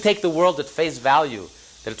 If we take the world at face value,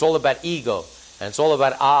 that it's all about ego, and it's all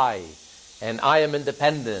about I, and I am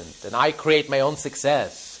independent, and I create my own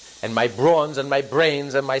success, and my brawns and my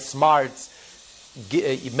brains and my smarts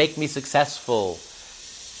make me successful,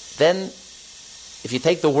 then if you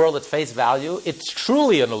take the world at face value, it's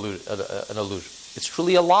truly an illusion. It's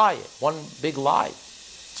truly a lie, one big lie.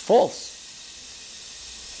 It's false.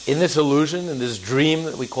 In this illusion, in this dream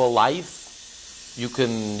that we call life, you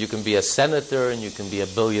can be a senator, and you can be a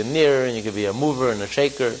billionaire, and you can be a mover and a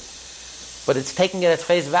shaker, but it's taking it at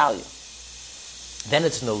face value. Then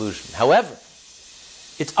it's an illusion. However,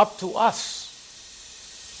 it's up to us.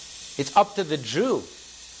 It's up to the Jew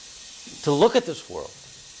to look at this world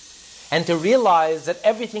and to realize that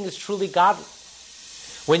everything is truly godly.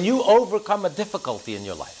 When you overcome a difficulty in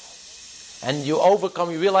your life, and you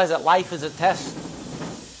realize that life is a test,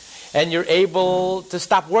 and you're able to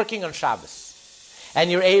stop working on Shabbos,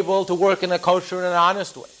 and you're able to work in a kosher and an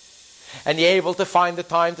honest way, and you're able to find the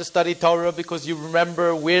time to study Torah because you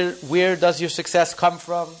remember where does your success come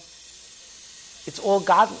from. It's all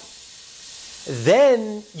godly.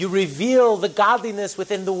 Then you reveal the godliness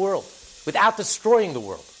within the world without destroying the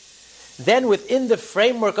world. Then within the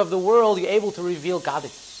framework of the world, you're able to reveal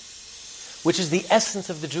godliness, which is the essence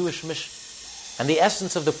of the Jewish mission and the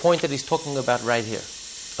essence of the point that he's talking about right here,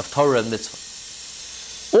 of Torah and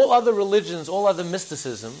mitzvah. All other religions, all other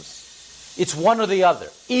mysticisms, it's one or the other.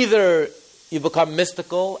 Either you become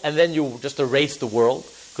mystical and then you just erase the world,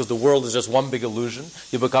 because the world is just one big illusion.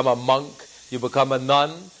 You become a monk, you become a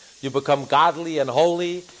nun, you become godly and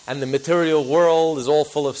holy, and the material world is all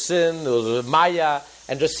full of sin, or maya,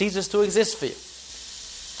 and just ceases to exist for you.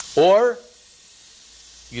 Or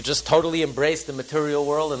you just totally embrace the material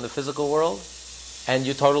world and the physical world, and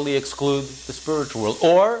you totally exclude the spiritual world.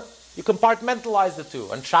 Or you compartmentalize the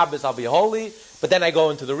two. On Shabbos I'll be holy, but then I go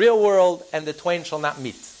into the real world, and the twain shall not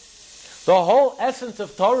meet. The whole essence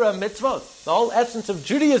of Torah and mitzvot, the whole essence of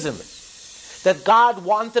Judaism is that God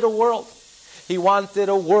wanted a world. He wanted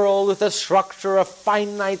a world with a structure, a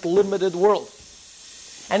finite, limited world.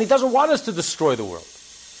 And He doesn't want us to destroy the world.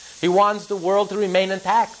 He wants the world to remain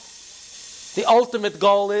intact. The ultimate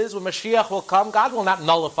goal is when Mashiach will come, God will not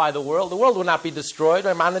nullify the world. The world will not be destroyed.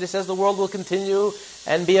 Maimonides says the world will continue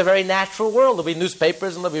and be a very natural world. There'll be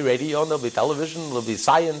newspapers and there'll be radio and there'll be television, there'll be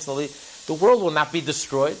science. The world will not be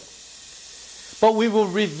destroyed. But we will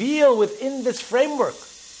reveal within this framework,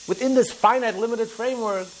 within this finite, limited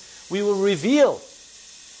framework, we will reveal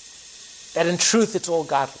that in truth it's all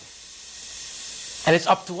godly. And it's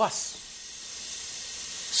up to us.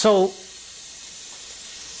 So,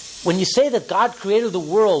 when you say that God created the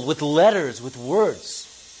world with letters, with words,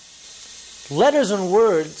 letters and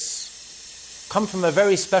words come from a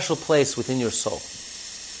very special place within your soul.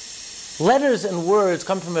 Letters and words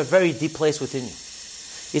come from a very deep place within you.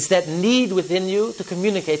 It's that need within you to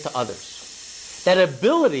communicate to others. That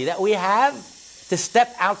ability that we have to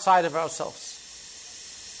step outside of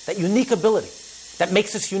ourselves. That unique ability that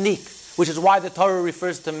makes us unique, which is why the Torah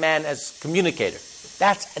refers to man as communicator.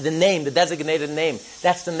 That's the name, the designated name.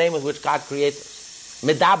 That's the name with which God created us.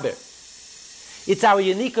 Medaber. It's our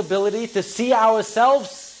unique ability to see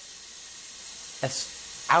ourselves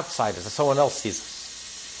as outsiders, as someone else sees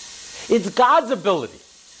us. It's God's ability,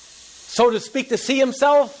 so to speak, to see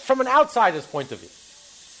himself from an outsider's point of view.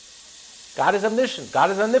 God is omniscient. God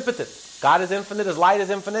is omnipotent. God is infinite. His light is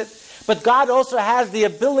infinite. But God also has the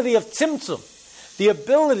ability of tzimtzum, the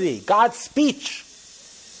ability, God's speech.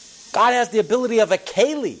 God has the ability of a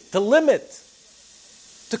keli, to limit,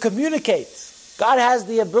 to communicate. God has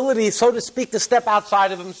the ability, so to speak, to step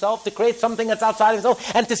outside of himself, to create something that's outside of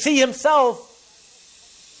himself, and to see himself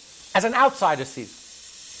as an outsider sees.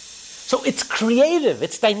 So it's creative,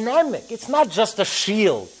 it's dynamic. It's not just a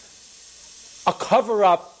shield, a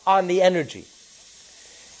cover-up on the energy.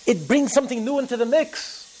 It brings something new into the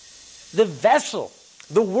mix. The vessel,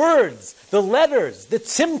 the words, the letters, the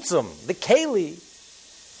tzimtzum, the keli,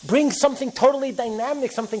 brings something totally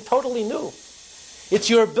dynamic, something totally new. It's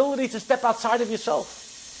your ability to step outside of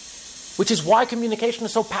yourself, which is why communication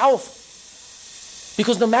is so powerful.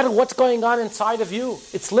 Because no matter what's going on inside of you,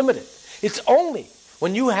 it's limited. It's only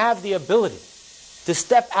when you have the ability to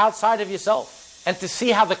step outside of yourself and to see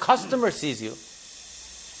how the customer sees you,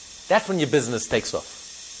 that's when your business takes off.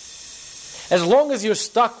 As long as you're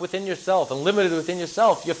stuck within yourself and limited within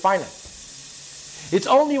yourself, you're finite. It's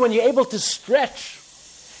only when you're able to stretch,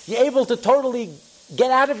 you're able to totally get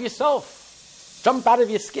out of yourself, jump out of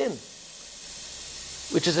your skin,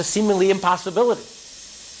 which is a seemingly impossibility.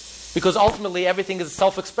 Because ultimately everything is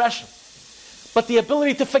self-expression. But the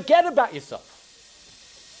ability to forget about yourself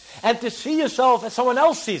and to see yourself as someone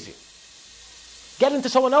else sees you, get into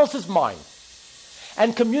someone else's mind,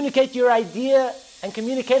 and communicate your idea and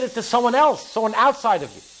communicate it to someone else, someone outside of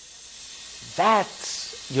you.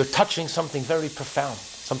 That's, you're touching something very profound.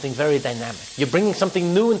 Something very dynamic. You're bringing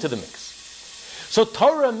something new into the mix. So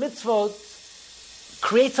Torah and mitzvot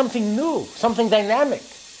create something new, something dynamic.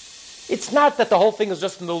 It's not that the whole thing is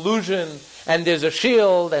just an illusion and there's a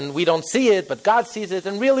shield and we don't see it, but God sees it,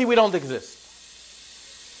 and really we don't exist.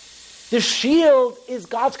 The shield is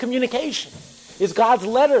God's communication, is God's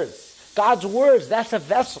letters, God's words. That's a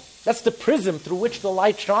vessel. That's the prism through which the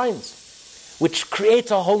light shines, which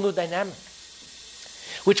creates a whole new dynamic.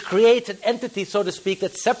 Which creates an entity, so to speak,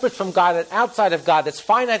 that's separate from God and outside of God, that's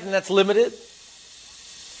finite and that's limited.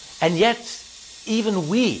 And yet, even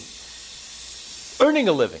we, earning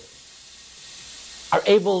a living, are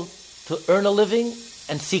able to earn a living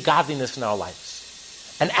and see godliness in our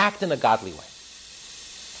lives and act in a godly way.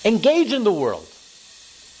 Engage in the world.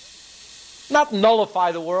 Not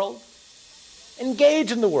nullify the world.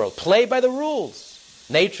 Engage in the world. Play by the rules.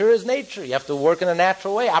 Nature is nature. You have to work in a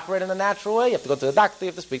natural way, operate in a natural way. You have to go to the doctor, you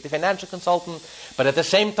have to speak to a financial consultant. But at the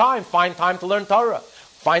same time, find time to learn Torah.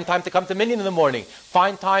 Find time to come to minyan in the morning.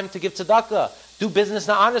 Find time to give tzedakah. Do business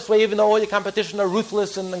in an honest way, even though all your competition are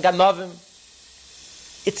ruthless and ganavim.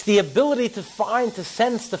 It's the ability to find, to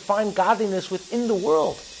sense, to find godliness within the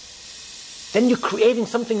world. Then you're creating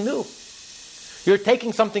something new. You're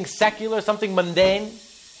taking something secular, something mundane,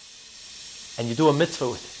 and you do a mitzvah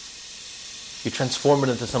with it. You transform it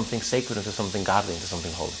into something sacred, into something godly, into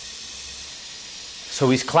something holy.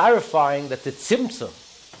 So he's clarifying that the tzimtzum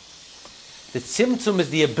is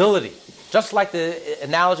the ability, just like the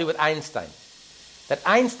analogy with Einstein, that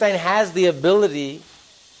Einstein has the ability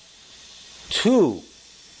to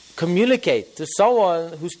communicate to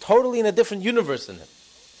someone who's totally in a different universe than him.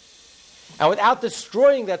 And without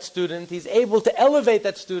destroying that student, he's able to elevate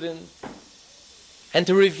that student and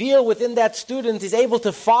to reveal within that student, he's able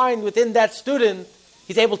to find within that student,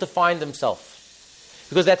 he's able to find himself.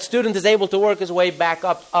 Because that student is able to work his way back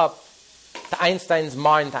up to Einstein's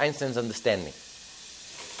mind, to Einstein's understanding.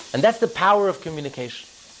 And that's the power of communication.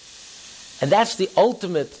 And that's the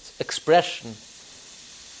ultimate expression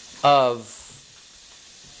of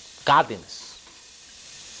godliness.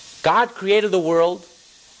 God created a world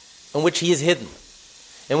in which He is hidden,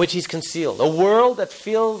 in which He's concealed. A world that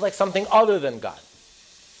feels like something other than God.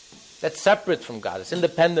 That's separate from God. It's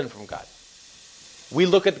independent from God. We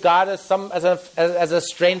look at God as a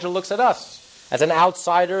stranger looks at us, as an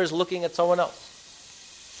outsider is looking at someone else.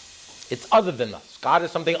 It's other than us. God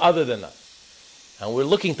is something other than us. And we're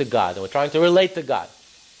looking to God, and we're trying to relate to God.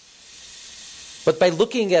 But by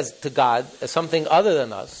looking to God as something other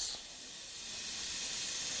than us,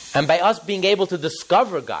 and by us being able to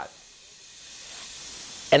discover God,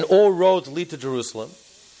 and all roads lead to Jerusalem,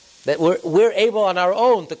 that we're able on our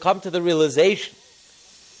own to come to the realization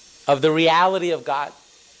of the reality of God,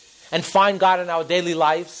 and find God in our daily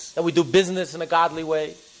lives, that we do business in a godly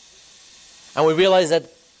way, and we realize that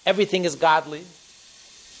everything is godly,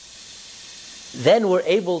 then we're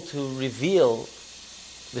able to reveal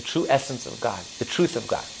the true essence of God, the truth of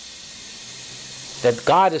God. That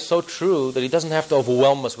God is so true that He doesn't have to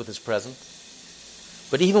overwhelm us with His presence.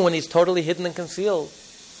 But even when He's totally hidden and concealed,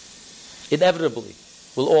 inevitably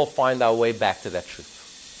we'll all find our way back to that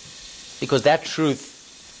truth. Because that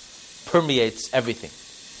truth permeates everything.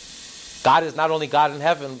 God is not only God in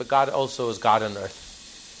heaven, but God also is God on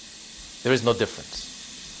earth. There is no difference.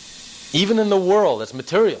 Even in the world that's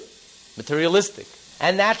materialistic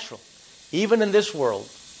and natural, even in this world,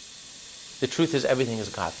 the truth is everything is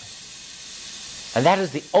godly. And that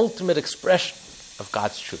is the ultimate expression of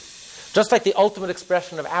God's truth. Just like the ultimate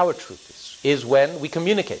expression of our truth is when we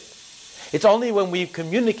communicate. It's only when we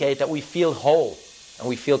communicate that we feel whole and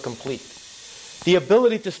we feel complete. The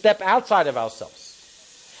ability to step outside of ourselves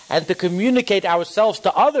and to communicate ourselves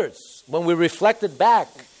to others when we reflect it back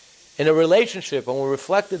in a relationship, when we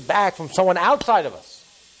reflect it back from someone outside of us.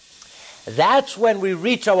 That's when we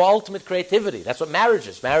reach our ultimate creativity. That's what marriage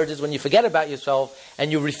is. Marriage is when you forget about yourself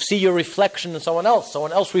and you see your reflection in someone else.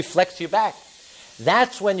 Someone else reflects you back.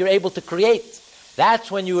 That's when you're able to create.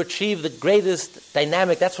 That's when you achieve the greatest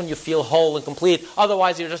dynamic. That's when you feel whole and complete.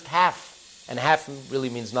 Otherwise, you're just half. And half really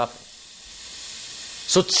means nothing.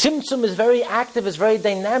 So Tzimtzum is very active, it's very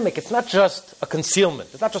dynamic. It's not just a concealment.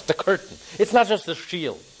 It's not just a curtain. It's not just a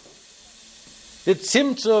shield. The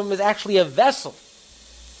Tzimtzum is actually a vessel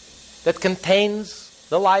that contains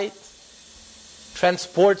the light,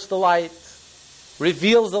 transports the light,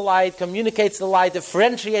 reveals the light, communicates the light,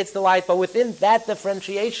 differentiates the light, but within that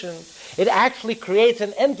differentiation, it actually creates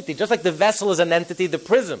an entity. Just like the vessel is an entity, the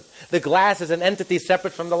prism, the glass is an entity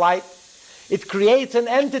separate from the light. It creates an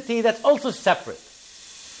entity that's also separate.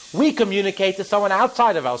 We communicate to someone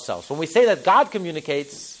outside of ourselves. When we say that God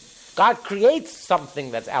communicates, God creates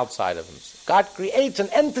something that's outside of Him. God creates an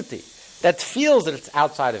entity that feels that it's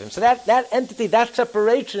outside of Him. So that entity, that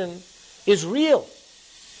separation is real.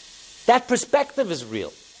 That perspective is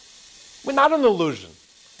real. We're not an illusion.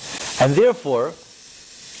 And therefore,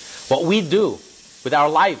 what we do with our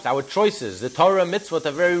lives, our choices, the Torah and mitzvot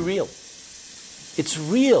are very real. It's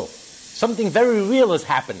real. Something very real is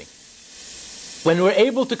happening. When we're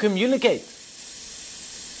able to communicate,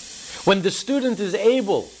 when the student is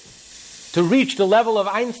able to reach the level of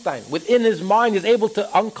Einstein, within his mind is able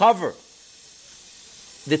to uncover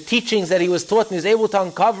the teachings that he was taught, and is able to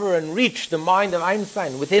uncover and reach the mind of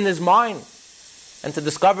Einstein within his mind, and to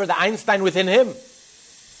discover the Einstein within him.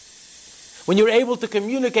 When you're able to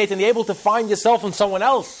communicate and you're able to find yourself in someone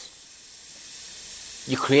else,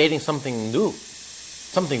 you're creating something new,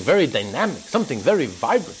 something very dynamic, something very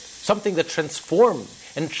vibrant, something that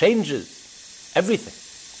transforms and changes everything.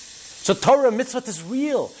 So Torah mitzvah is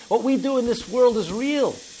real. What we do in this world is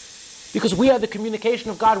real. Because we are the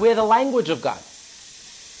communication of God. We are the language of God.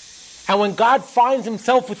 And when God finds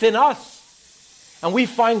Himself within us, and we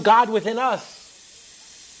find God within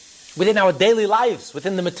us, within our daily lives,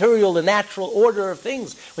 within the material, the natural order of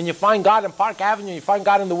things, when you find God in Park Avenue, you find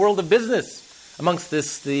God in the world of business, amongst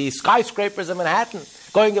the skyscrapers of Manhattan,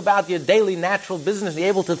 going about your daily natural business, you're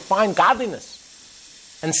able to find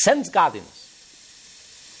godliness and sense godliness.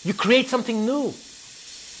 You create something new.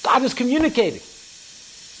 God is communicating.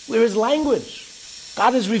 We're His language.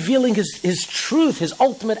 God is revealing His truth, His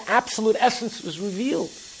ultimate absolute essence is revealed.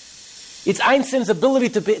 It's Einstein's ability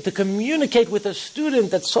to communicate with a student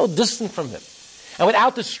that's so distant from him. And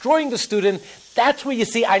without destroying the student, that's where you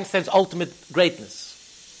see Einstein's ultimate greatness.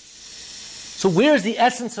 So where's the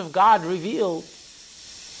essence of God revealed?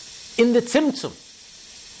 In the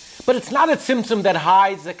Tzimtzum. But it's not a Tzimtzum that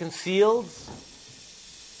hides, that conceals,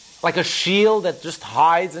 like a shield that just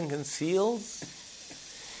hides and conceals.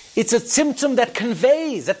 It's a Tzimtzum that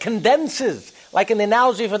conveys, that condenses. Like an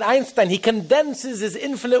analogy from Einstein, he condenses his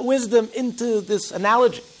infinite wisdom into this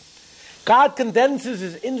analogy. God condenses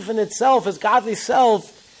His infinite self, His godly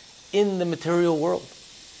self, in the material world,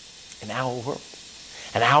 in our world.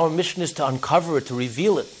 And our mission is to uncover it, to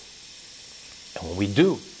reveal it. And when we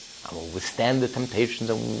do, and we withstand the temptations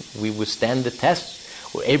and we withstand the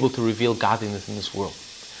tests, we're able to reveal godliness in this world.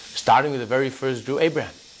 Starting with the very first Jew,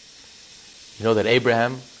 Abraham. You know that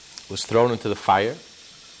Abraham was thrown into the fire.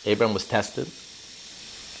 Abraham was tested.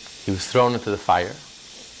 He was thrown into the fire.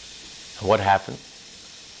 And what happened?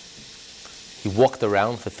 He walked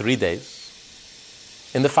around for 3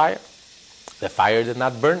 days in the fire. The fire did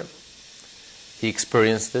not burn him. He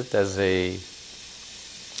experienced it as a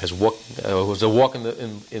walk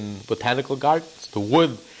in botanical gardens. The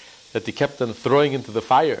wood that he kept on throwing into the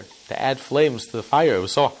fire to add flames to the fire. It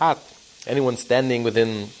was so hot. Anyone standing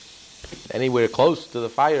within anywhere close to the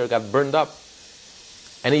fire got burned up.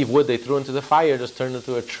 Any wood they threw into the fire just turned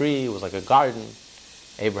into a tree. It was like a garden.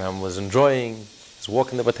 Abraham was enjoying his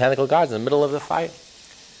walk in the botanical gardens in the middle of the fire.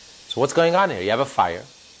 So what's going on here? You have a fire.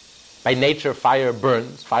 By nature, fire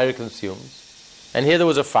burns, fire consumes. And here there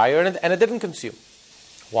was a fire and it didn't consume.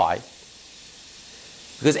 Why?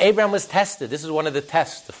 Because Abraham was tested. This is one of the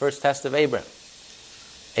tests, the first test of Abraham.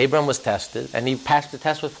 Abraham was tested and he passed the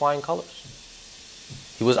test with flying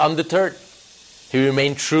colors. He was undeterred. He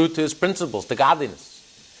remained true to his principles, to godliness.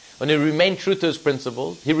 When he remained true to his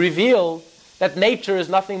principles, he revealed that nature is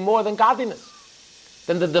nothing more than godliness,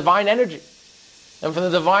 than the divine energy. And from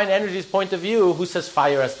the divine energy's point of view, who says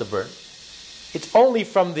fire has to burn? It's only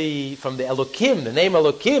from the Elokim, the name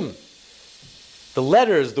Elokim, the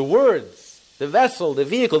letters, the words, the vessel, the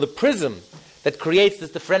vehicle, the prism that creates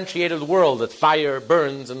this differentiated world that fire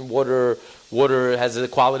burns and water has the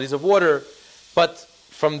qualities of water. But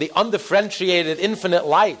from the undifferentiated infinite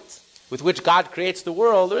light with which God creates the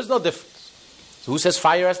world, there is no difference. So who says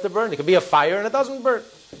fire has to burn? It could be a fire and it doesn't burn.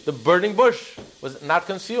 The burning bush was not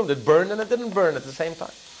consumed. It burned and it didn't burn at the same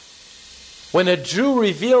time. When a Jew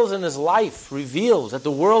reveals in his life, reveals that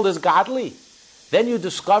the world is godly, then you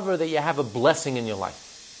discover that you have a blessing in your life.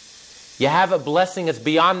 You have a blessing that's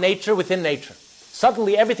beyond nature, within nature.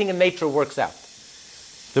 Suddenly everything in nature works out.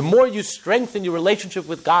 The more you strengthen your relationship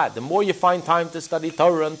with God, the more you find time to study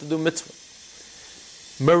Torah and to do mitzvah.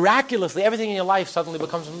 Miraculously, everything in your life suddenly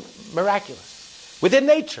becomes miraculous. Within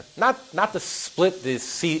nature. Not the split, the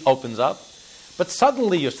sea opens up, but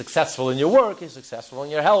suddenly you're successful in your work, you're successful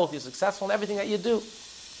in your health, you're successful in everything that you do.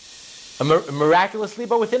 Miraculously,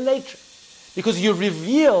 but within nature. Because you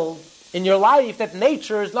reveal in your life that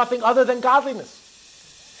nature is nothing other than godliness.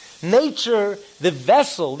 Nature, the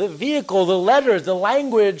vessel, the vehicle, the letters, the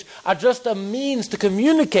language are just a means to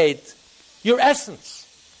communicate your essence.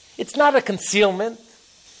 It's not a concealment.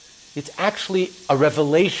 It's actually a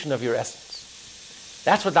revelation of your essence.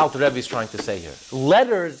 That's what Alter Rebbe is trying to say here.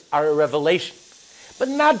 Letters are a revelation, but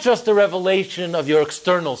not just a revelation of your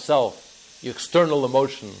external self, your external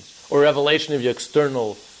emotions, or a revelation of your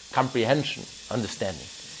external comprehension, understanding.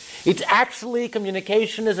 It's actually,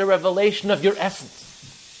 communication is a revelation of your essence.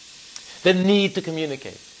 The need to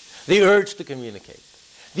communicate, the urge to communicate,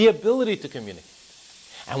 the ability to communicate.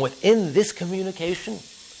 And within this communication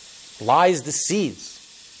lies the seeds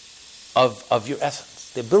of your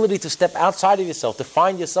essence. The ability to step outside of yourself, to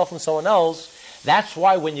find yourself in someone else. That's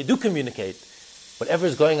why when you do communicate, whatever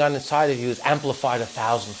is going on inside of you is amplified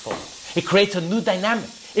 1,000-fold. It creates a new dynamic.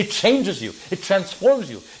 It changes you. It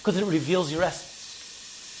transforms you because it reveals your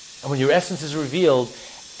essence. And when your essence is revealed,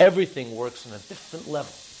 everything works on a different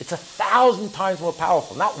level. It's 1,000 times more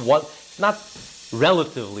powerful. Not one. It's not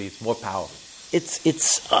relatively. It's more powerful.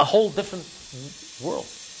 It's a whole different world.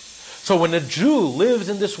 So when a Jew lives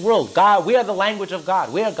in this world, God, we are the language of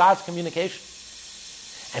God. We are God's communication.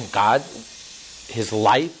 And God, His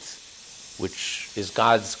light, which is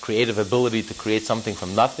God's creative ability to create something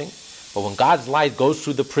from nothing. But when God's light goes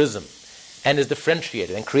through the prism and is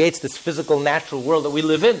differentiated and creates this physical, natural world that we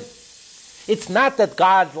live in, it's not that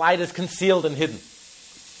God's light is concealed and hidden.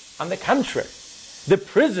 On the contrary, the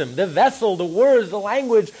prism, the vessel, the words, the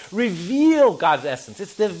language reveal God's essence.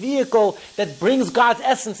 It's the vehicle that brings God's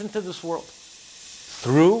essence into this world.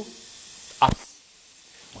 Through us.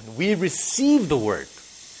 When we receive the word,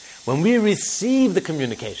 when we receive the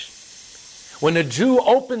communication, when a Jew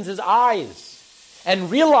opens his eyes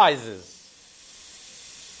and realizes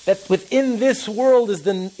that within this world is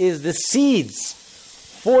the seeds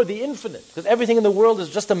for the infinite, because everything in the world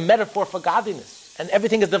is just a metaphor for godliness. And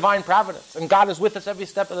everything is divine providence. And God is with us every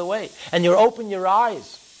step of the way. And you open your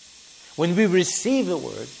eyes. When we receive the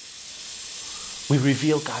word, we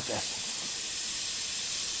reveal God's essence.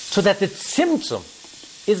 So that the symptom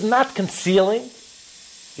is not concealing,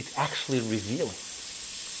 it's actually revealing.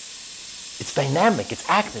 It's dynamic, it's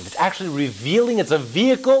active, it's actually revealing, it's a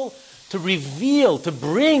vehicle to reveal, to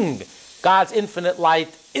bring God's infinite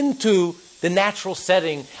light into the natural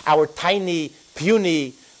setting, our tiny,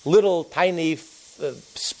 puny, little tiny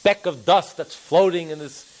speck of dust that's floating in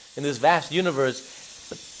this vast universe.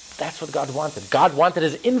 But that's what God wanted. God wanted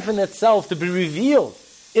His infinite self to be revealed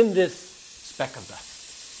in this speck of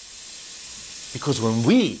dust. Because when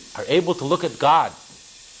we are able to look at God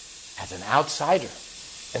as an outsider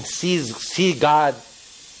and see God,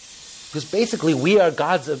 because basically we are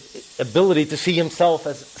God's ability to see Himself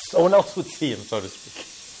as someone else would see Him, so to speak.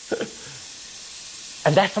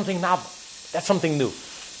 And that's something novel. That's something new.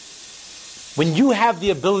 When you have the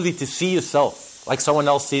ability to see yourself like someone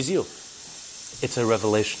else sees you, it's a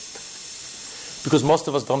revelation. Because most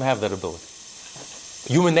of us don't have that ability.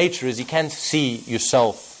 Human nature is you can't see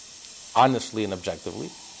yourself honestly and objectively.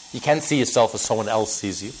 You can't see yourself as someone else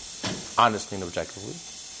sees you, honestly and objectively.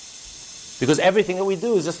 Because everything that we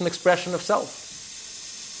do is just an expression of self.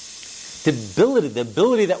 The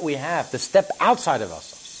ability that we have to step outside of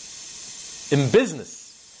ourselves. In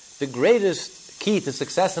business, the greatest key to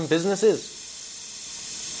success in business is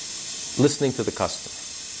listening to the customer.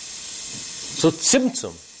 So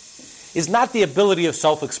tzimtzum is not the ability of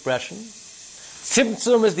self-expression.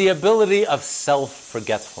 Tzimtzum is the ability of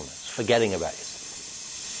self-forgetfulness, forgetting about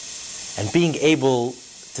yourself. And being able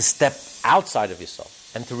to step outside of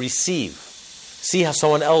yourself and to receive. See how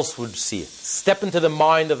someone else would see it. Step into the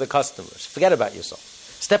mind of the customers. Forget about yourself.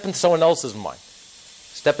 Step into someone else's mind.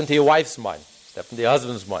 Step into your wife's mind. Step into your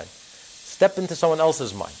husband's mind. Step into someone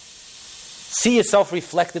else's mind. See yourself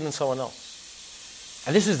reflected in someone else.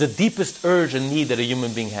 And this is the deepest urge and need that a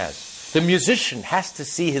human being has. The musician has to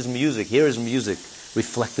see his music, hear his music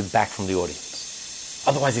reflected back from the audience.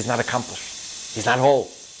 Otherwise he's not accomplished. He's not whole.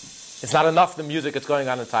 It's not enough the music that's going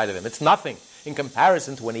on inside of him. It's nothing in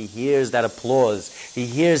comparison to when he hears that applause. He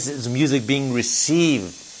hears his music being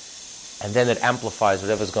received. And then it amplifies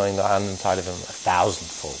whatever's going on inside of him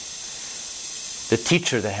 1,000-fold. The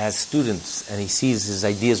teacher that has students and he sees his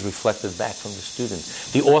ideas reflected back from the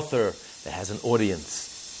students. The author that has an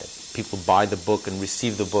audience, that people buy the book and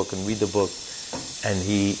receive the book and read the book, and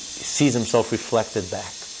he sees himself reflected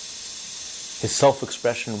back. His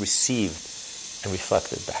self-expression received and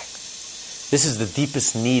reflected back. This is the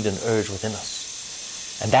deepest need and urge within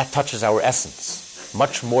us. And that touches our essence,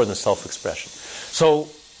 much more than self-expression. So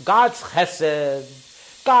God's chesed,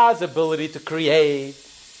 God's ability to create,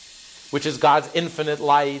 which is God's infinite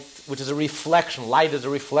light, which is a reflection. Light is a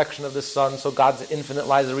reflection of the sun, so God's infinite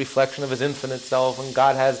light is a reflection of His infinite self, and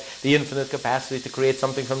God has the infinite capacity to create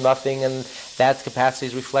something from nothing, and that capacity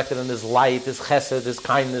is reflected in His light, His chesed, His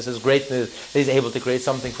kindness, His greatness. He's able to create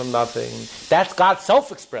something from nothing. That's God's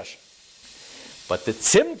self-expression. But the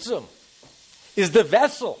tzimtzum is the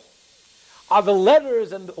vessel, are the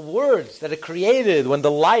letters and the words that are created when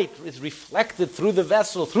the light is reflected through the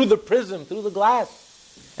vessel, through the prism, through the glass.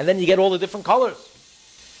 And then you get all the different colors.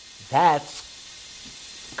 That's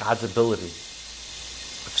God's ability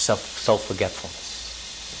of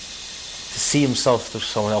self-forgetfulness. To see Himself through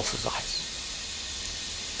someone else's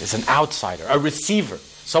eyes. There's an outsider, a receiver,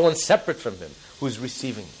 someone separate from Him who's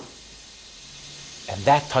receiving. And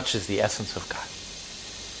that touches the essence of God.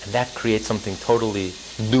 And that creates something totally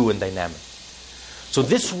new and dynamic. So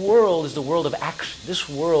this world is the world of action. This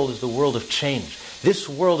world is the world of change. This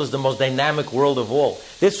world is the most dynamic world of all.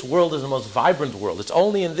 This world is the most vibrant world. It's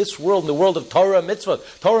only in this world, in the world of Torah and mitzvot.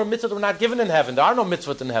 Torah and mitzvot were not given in heaven. There are no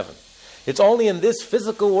mitzvot in heaven. It's only in this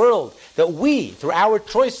physical world that we, through our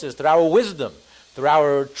choices, through our wisdom, through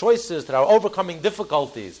our choices, through our overcoming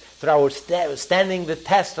difficulties, through our standing the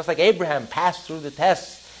test, just like Abraham passed through the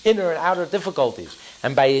tests, inner and outer difficulties,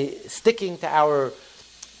 and by sticking to our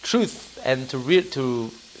truth and to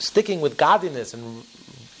sticking with godliness and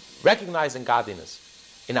recognizing godliness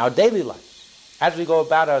in our daily life, as we go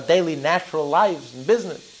about our daily natural lives and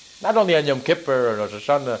business, not only on Yom Kippur or Rosh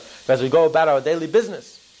Hashanah, but as we go about our daily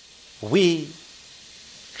business, we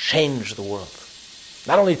change the world.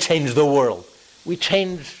 Not only change the world, we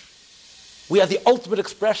are the ultimate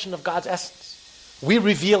expression of God's essence. We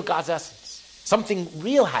reveal God's essence. Something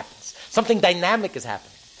real happens. Something dynamic is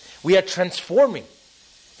happening. We are transforming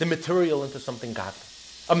the material into something godly.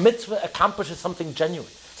 A mitzvah accomplishes something genuine,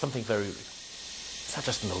 something very real. It's not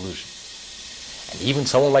just an illusion. And even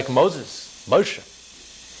someone like Moshe,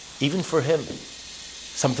 even for him,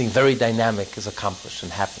 something very dynamic is accomplished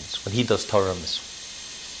and happens when he does Torah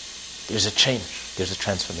mitzvah. There's a change, there's a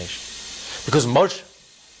transformation. Because Moshe,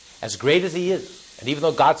 as great as he is, and even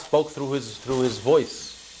though God spoke through his voice,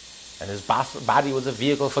 and his body was a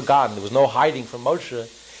vehicle for God, and there was no hiding from Moshe,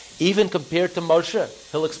 even compared to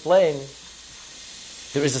Moshe, he'll explain,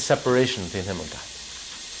 there is a separation between him and God.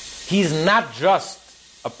 He's not just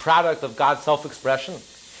a product of God's self-expression.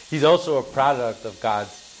 He's also a product of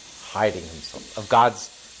God's hiding himself, of God's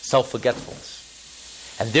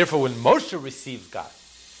self-forgetfulness. And therefore, when Moshe receives God,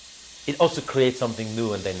 it also creates something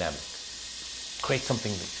new and dynamic. It creates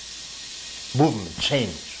something new. Movement,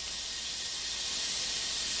 change.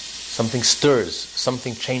 Something stirs,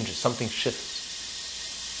 something changes, something shifts.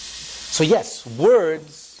 So yes,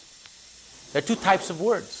 words, there are two types of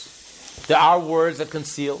words. There are words that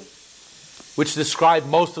conceal, which describe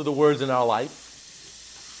most of the words in our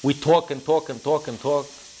life. We talk and talk and talk and talk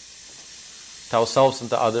to ourselves and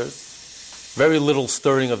to others. Very little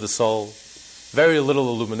stirring of the soul, very little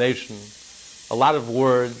illumination, a lot of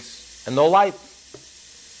words, and no light.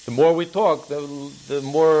 The more we talk, the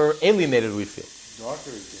more alienated we feel.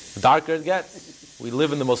 The darker it gets. We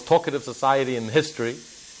live in the most talkative society in history,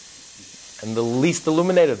 and the least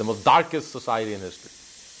illuminated, the most darkest society in history.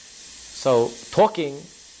 So talking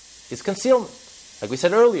is concealment. Like we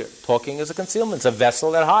said earlier, talking is a concealment. It's a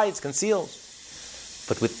vessel that hides, conceals.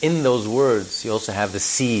 But within those words, you also have the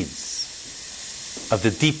seeds of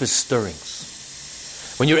the deepest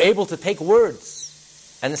stirrings. When you're able to take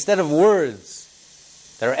words, and instead of words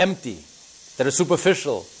that are empty, that are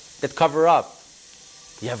superficial, that cover up,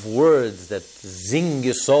 you have words that zing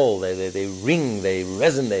your soul, they ring, they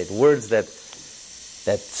resonate, words that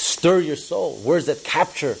stir your soul, words that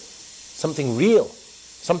capture something real,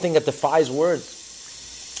 something that defies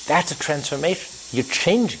words. That's a transformation. You're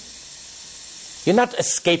changing. You're not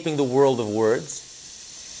escaping the world of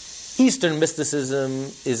words. Eastern mysticism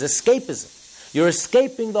is escapism. You're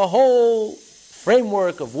escaping the whole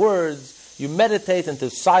framework of words. You meditate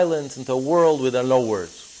into silence, into a world where there are no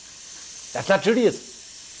words. That's not Judaism.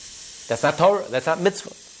 That's not Torah. That's not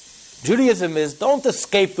mitzvah. Judaism is don't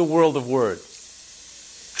escape the world of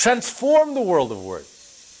words. Transform the world of words.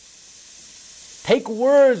 Take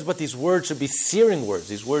words, but these words should be searing words.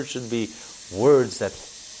 These words should be words that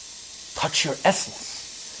touch your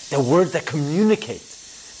essence. They're words that communicate,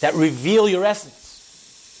 that reveal your essence,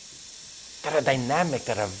 that are dynamic,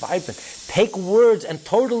 that are vibrant. Take words and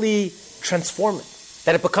totally transform it,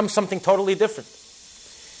 that it becomes something totally different.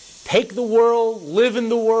 Take the world, live in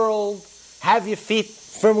the world, have your feet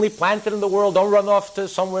firmly planted in the world. Don't run off to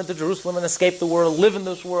somewhere into Jerusalem and escape the world. Live in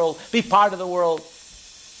this world, be part of the world.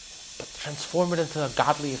 But transform it into a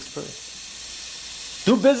godly experience.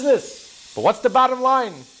 Do business. But what's the bottom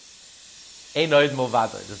line? Ein od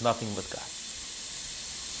milvado. There's nothing but God.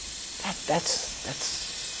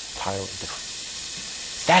 That's entirely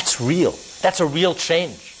different. That's real. That's a real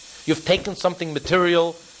change. You've taken something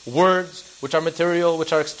material, words, which are material,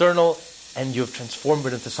 which are external, and you've transformed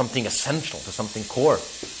it into something essential, to something core.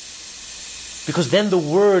 Because then the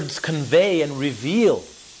words convey and reveal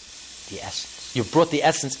the essence. You've brought the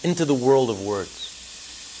essence into the world of words.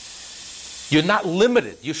 You're not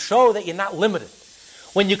limited. You show that you're not limited.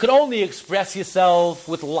 When you can only express yourself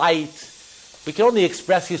with light, you can only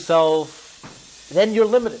express yourself, then you're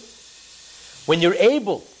limited. When you're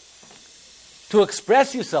able to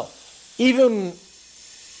express yourself, even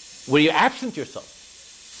when you're absent yourself,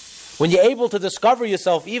 when you're able to discover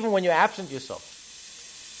yourself, even when you're absent yourself,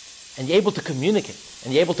 and you're able to communicate,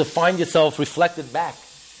 and you're able to find yourself reflected back,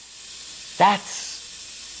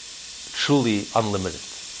 that's truly unlimited.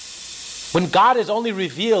 When God is only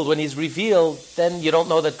revealed, when He's revealed, then you don't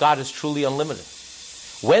know that God is truly unlimited.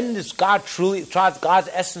 When is God's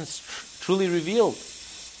essence truly revealed?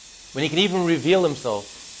 When He can even reveal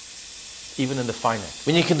Himself even in the finite.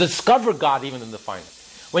 When you can discover God even in the finite.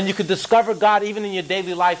 When you can discover God even in your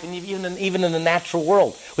daily life and even in the natural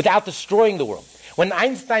world without destroying the world. When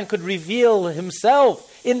Einstein could reveal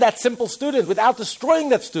himself in that simple student without destroying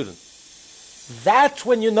that student. That's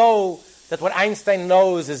when you know that what Einstein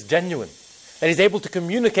knows is genuine. That he's able to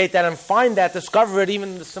communicate that and find that, discover it even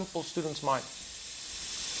in the simple student's mind.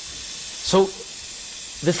 So,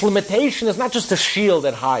 this limitation is not just a shield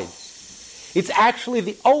that hides. It's actually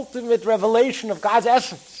the ultimate revelation of God's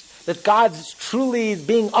essence. That God is truly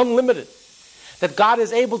being unlimited. That God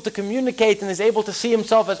is able to communicate and is able to see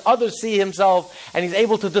Himself as others see Himself. And He's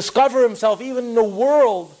able to discover Himself even in a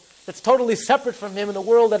world that's totally separate from Him, in a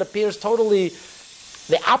world that appears totally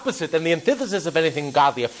the opposite and the antithesis of anything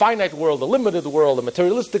godly. A finite world, a limited world, a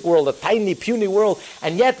materialistic world, a tiny, puny world.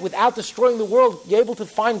 And yet, without destroying the world, you're able to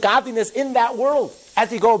find godliness in that world.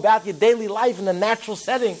 As you go about your daily life in a natural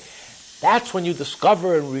setting, that's when you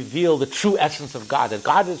discover and reveal the true essence of God. That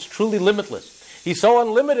God is truly limitless. He's so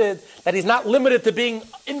unlimited that He's not limited to being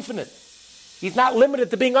infinite. He's not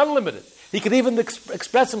limited to being unlimited. He could even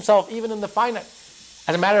express Himself even in the finite.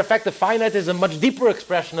 As a matter of fact, the finite is a much deeper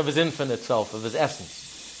expression of His infinite self, of His essence.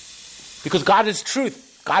 Because God is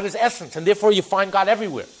truth, God is essence, and therefore you find God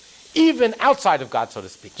everywhere. Even outside of God, so to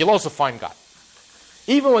speak, you'll also find God.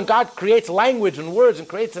 Even when God creates language and words and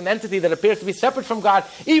creates an entity that appears to be separate from God,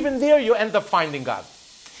 even there you end up finding God.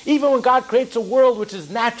 Even when God creates a world which is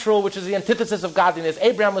natural, which is the antithesis of godliness,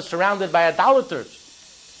 Abraham was surrounded by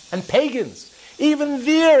idolaters and pagans. Even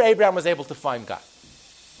there Abraham was able to find God.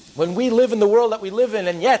 When we live in the world that we live in,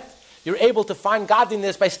 and yet you're able to find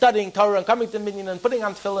godliness by studying Torah and coming to Minyan and putting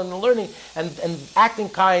on tefillin and learning and acting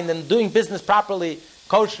kind and doing business properly,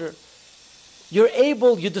 kosher,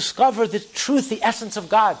 you discover the truth, the essence of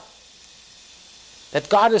God. That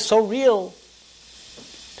God is so real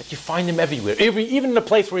that you find Him everywhere, even in a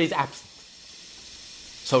place where He's absent,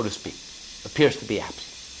 so to speak, appears to be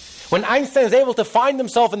absent. When Einstein is able to find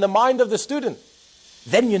himself in the mind of the student,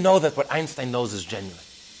 then you know that what Einstein knows is genuine.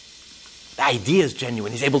 The idea is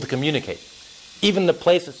genuine. He's able to communicate, even in a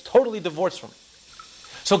place that's totally divorced from it.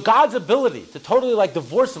 So God's ability to totally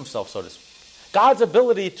divorce Himself, so to speak, God's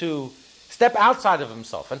ability to step outside of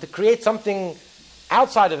Himself and to create something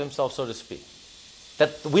outside of Himself, so to speak.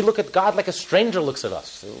 That we look at God like a stranger looks at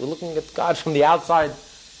us. We're looking at God from the outside.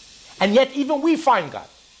 And yet even we find God.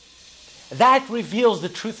 That reveals the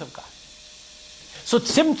truth of God. So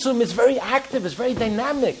Tzimtzum is very active, it's very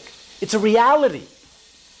dynamic. It's a reality.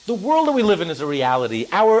 The world that we live in is a reality.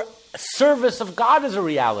 Our service of God is a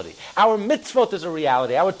reality. Our mitzvot is a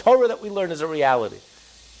reality. Our Torah that we learn is a reality.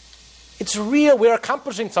 It's real. We're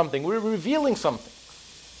accomplishing something. We're revealing something.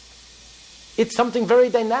 It's something very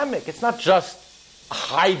dynamic. It's not just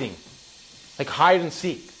hiding, like hide and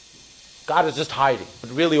seek. God is just hiding.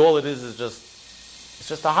 But really all it is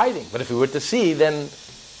just a hiding. But if we were to see, then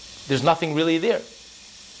there's nothing really there.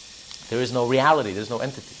 There is no reality. There's no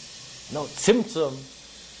entity. No, Tzimtzum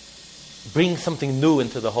brings something new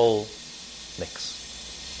into the whole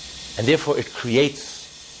mix. And therefore it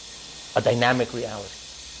creates a dynamic reality.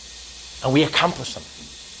 And we accomplish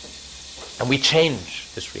something. And we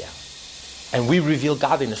change this reality. And we reveal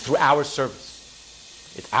godliness through our service.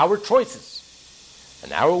 It's our choices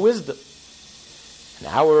and our wisdom and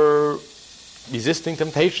our resisting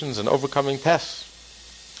temptations and overcoming tests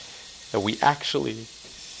that we actually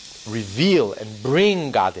reveal and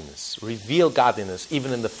bring godliness, reveal godliness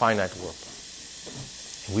even in the finite world.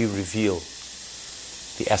 And we reveal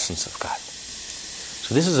the essence of God.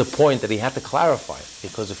 So this is a point that he had to clarify,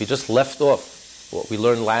 because if he just left off what we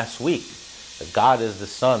learned last week, that God is the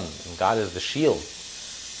sun and God is the shield,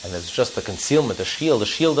 and it's just a concealment, a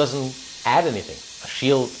shield doesn't add anything. A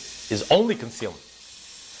shield is only concealment.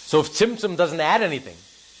 So if Tzimtzum doesn't add anything,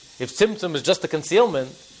 if Tzimtzum is just a concealment,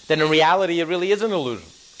 then in reality it really is an illusion.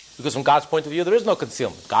 Because from God's point of view, there is no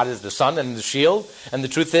concealment. God is the sun and the shield, and the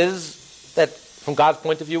truth is that from God's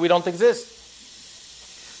point of view, we don't exist.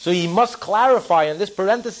 So he must clarify in this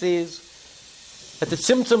parenthesis that the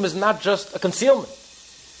Tzimtzum is not just a concealment.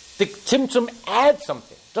 The Tzimtzum adds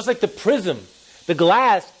something. Just like the prism, the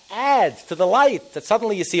glass adds to the light, that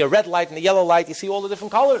suddenly you see a red light and a yellow light, you see all the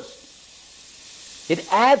different colors.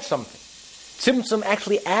 It adds something. Tzimtzum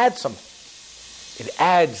actually adds something. It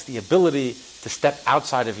adds the ability to step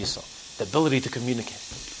outside of yourself, the ability to communicate.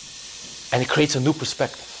 And it creates a new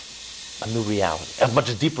perspective, a new reality, a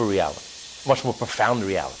much deeper reality, much more profound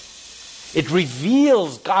reality. It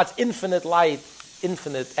reveals God's infinite light,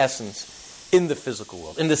 infinite essence in the physical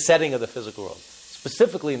world, in the setting of the physical world,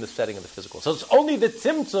 specifically in the setting of the physical world. So it's only the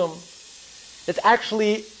Tzimtzum that's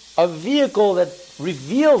actually a vehicle that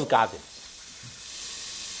reveals godliness.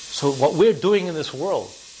 So what we're doing in this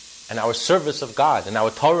world, and our service of God, and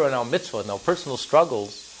our Torah and our mitzvah and our personal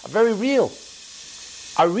struggles are very real,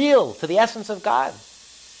 are real to the essence of God.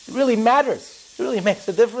 It really matters. It really makes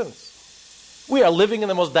a difference. We are living in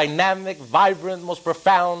the most dynamic, vibrant, most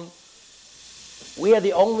profound. We are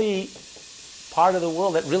the only part of the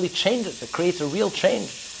world that really changes, that creates a real change.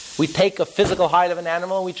 We take a physical hide of an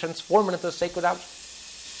animal and we transform it into a sacred object.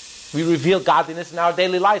 We reveal godliness in our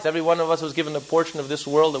daily lives. Every one of us was given a portion of this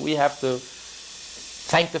world that we have to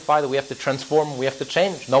sanctify, that we have to transform, we have to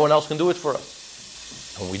change. No one else can do it for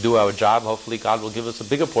us. When we do our job, hopefully God will give us a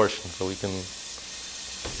bigger portion so we can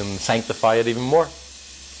sanctify it even more.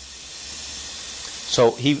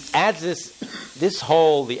 So he adds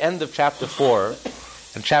the end of chapter 4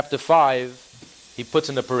 and chapter 5, he puts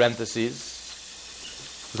in the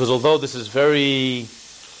parentheses, because although this is very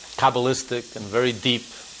Kabbalistic and very deep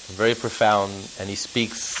and very profound, and he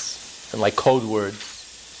speaks in like code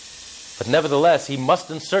words, but nevertheless, he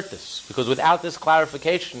must insert this, because without this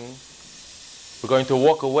clarification, we're going to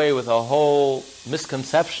walk away with a whole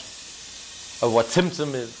misconception of what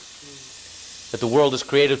Tzimtzum is. That the world is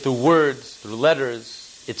created through words, through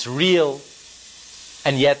letters, it's real,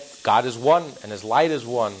 and yet God is one and His light is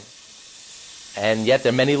one. And yet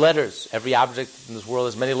there are many letters. Every object in this world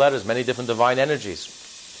has many letters, many different divine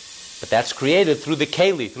energies. But that's created through the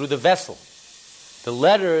keli, through the vessel. The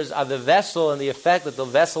letters are the vessel and the effect that the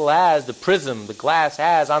vessel has, the prism, the glass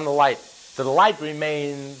has on the light. So the light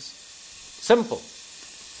remains simple,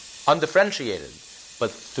 undifferentiated.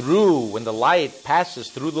 But when the light passes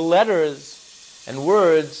through the letters and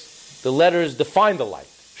words, the letters define the light,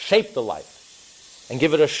 shape the light, and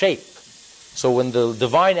give it a shape. So when the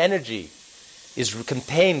divine energy is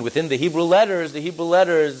contained within the Hebrew letters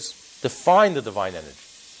define the divine energy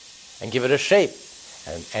and give it a shape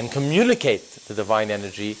and communicate the divine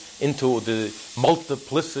energy into the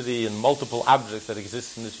multiplicity and multiple objects that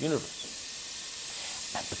exist in this universe.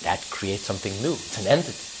 But that creates something new. It's an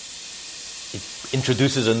entity. It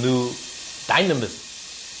introduces a new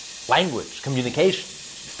dynamism, language, communication,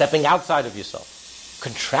 stepping outside of yourself.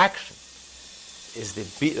 Contraction is the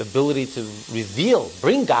ability to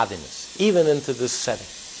bring godliness even into this setting,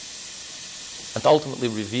 and to ultimately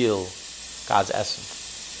reveal God's essence.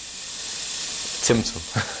 Tzimtzum.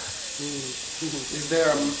 Is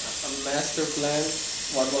there a master plan?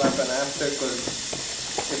 What will happen after? Because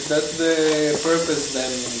if that's the purpose,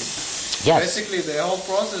 then yes. Basically the whole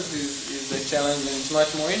process is a challenge, and it's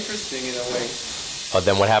much more interesting in a way. But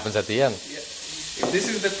then what happens at the end? Yeah. If this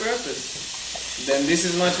is the purpose, then this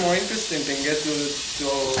is much more interesting than get to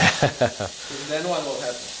then what will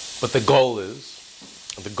happen? But the goal is,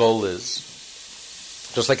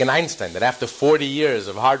 just like in Einstein, that after 40 years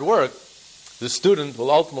of hard work, the student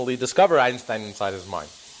will ultimately discover Einstein inside his mind.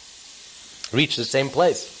 Reach the same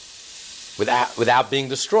place without being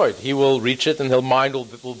destroyed. He will reach it and his mind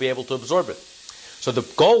will be able to absorb it. So the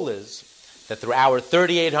goal is that through our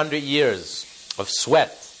 3,800 years of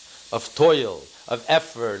sweat, of toil, of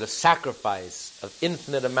effort, of sacrifice, of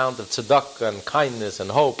infinite amount of tzedakah and kindness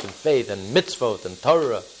and hope and faith and mitzvot and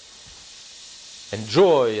Torah and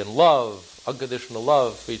joy and love, unconditional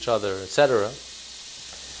love for each other, etc.,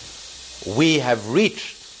 we have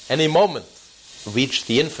any moment, reached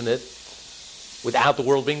the infinite without the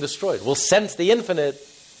world being destroyed. We'll sense the infinite.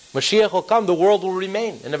 Mashiach will come, the world will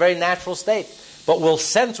remain in a very natural state. But we'll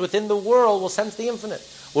sense within the world, we'll sense the infinite.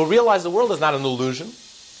 We'll realize the world is not an illusion,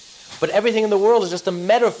 but everything in the world is just a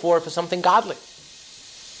metaphor for something godly.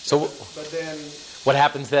 So, but then, what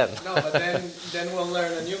happens then? No, but then we'll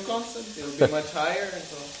learn a new concept. It'll be much higher. And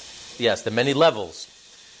so. Yes, there are many levels.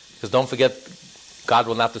 Because don't forget, God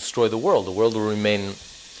will not destroy the world. The world will remain.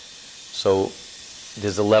 So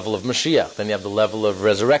there's a level of Mashiach. Then you have the level of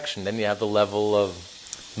resurrection. Then you have the level of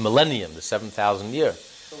millennium, the 7,000 year.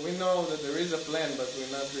 So we know that there is a plan, but we're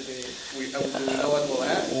not really. Do we know what will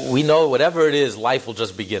happen? We know whatever it is, life will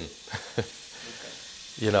just begin. Okay.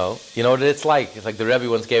 You know what it's like. It's like the Rebbe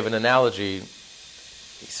once gave an analogy.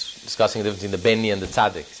 He's discussing the difference between the Beni and the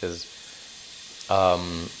Tzaddik. He says,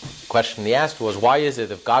 question he asked was, why is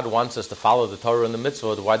it if God wants us to follow the Torah and the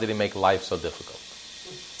mitzvot, why did He make life so difficult?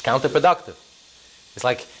 It's counterproductive. It's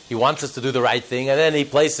like He wants us to do the right thing, and then He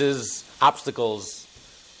places obstacles,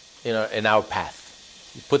 in our path.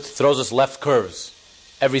 He throws us left curves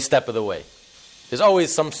every step of the way. There's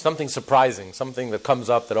always something surprising, something that comes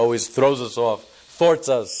up that always throws us off, thwarts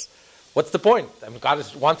us. What's the point? I mean, God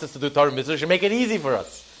wants us to do Torah and mitzvah. He should make it easy for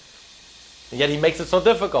us. And yet He makes it so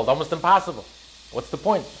difficult, almost impossible. What's the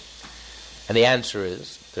point? And the answer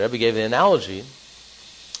is, the Rebbe gave the analogy.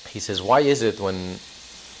 He says, why is it when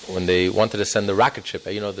they wanted to send the rocket ship,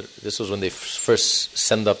 this was when they first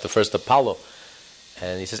send up the first Apollo,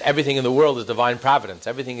 and he says, everything in the world is divine providence.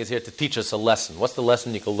 Everything is here to teach us a lesson. What's the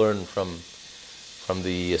lesson you can learn from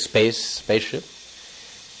the spaceship?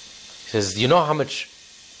 He says, do you know how much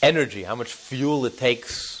energy, how much fuel it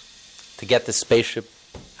takes to get the spaceship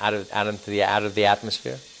out of the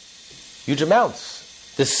atmosphere? Huge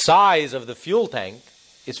amounts. The size of the fuel tank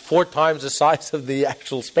is 4 times the size of the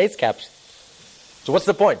actual space capsule. So what's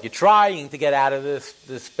the point? You're trying to get out of this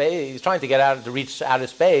space. You're trying to get out to reach outer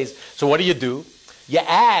space. So what do? You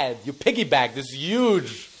piggyback this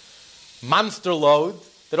huge monster load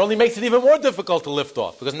that only makes it even more difficult to lift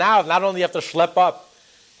off. Because now not only you have to schlep up,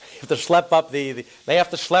 they have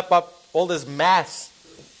to schlep up all this mass.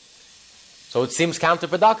 So it seems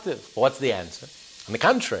counterproductive. But what's the answer? On the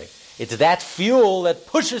contrary, it's that fuel that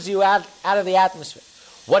pushes you out of the atmosphere.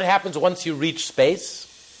 What happens once you reach space?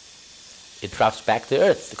 It drops back to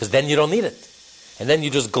Earth, because then you don't need it. And then you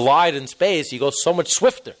just glide in space, you go so much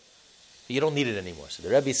swifter. You don't need it anymore. So the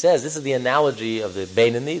Rebbe says, this is the analogy of the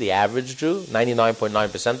Beinoni, the average Jew,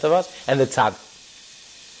 99.9% of us, and the Tzaddik.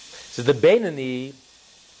 So the Beinoni,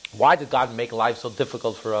 why did God make life so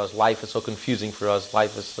difficult for us? Life is so confusing for us.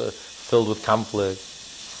 Life is filled with conflict.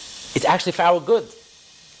 it's actually for our good.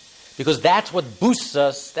 Because that's what boosts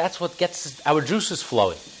us, that's what gets our juices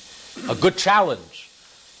flowing. A good challenge.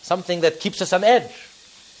 Something that keeps us on edge.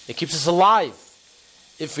 It keeps us alive.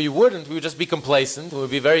 If we wouldn't, we would just be complacent, we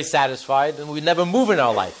would be very satisfied, and we'd never move in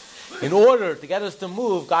our life. In order to get us to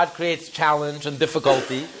move, God creates challenge and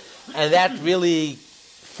difficulty, and that really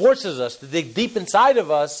forces us to dig deep inside of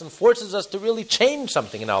us and forces us to really change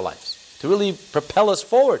something in our lives, to really propel us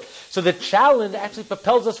forward. So the challenge actually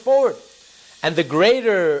propels us forward. And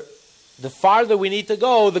the farther we need to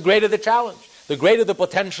go, the greater the challenge. The greater the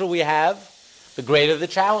potential we have, the greater the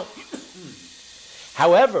challenge.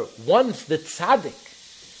 However, once the tzaddik,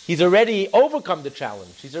 he's already overcome the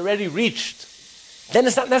challenge, he's already reached, then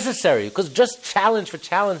it's not necessary, because just challenge for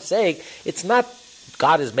challenge's sake, it's not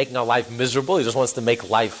God is making our life miserable, he just wants to make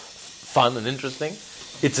life fun and interesting.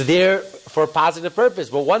 It's there for a positive purpose.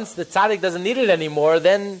 But once the tzaddik doesn't need it anymore,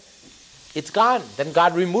 then it's gone. Then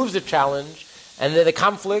God removes the challenge, and then the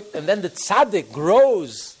conflict, and then the tzaddik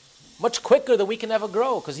grows much quicker than we can ever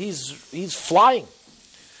grow, because he's flying.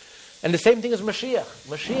 And the same thing as Mashiach.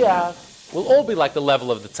 Mashiach will all be like the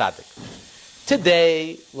level of the tzaddik.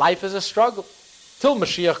 Today, life is a struggle. Till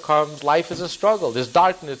Mashiach comes, life is a struggle. There's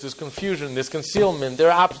darkness, there's confusion, there's concealment,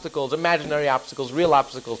 there are obstacles, imaginary obstacles, real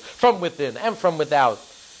obstacles, from within and from without.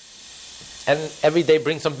 And every day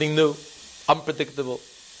brings something new, unpredictable,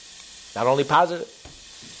 not only positive.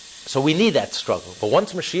 So we need that struggle. But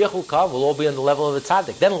once Mashiach will come, we'll all be on the level of the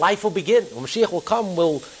tzaddik. Then life will begin. When Mashiach will come,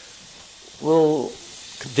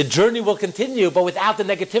 the journey will continue, but without the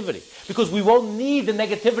negativity. Because we won't need the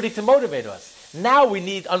negativity to motivate us. Now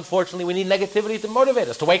unfortunately, we need negativity to motivate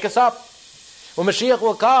us, to wake us up. When Mashiach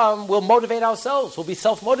will come, we'll motivate ourselves. We'll be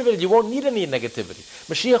self-motivated. You won't need any negativity.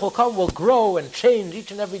 Mashiach will come, we'll grow and change each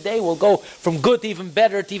and every day. We'll go from good to even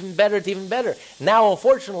better, to even better, to even better. Now,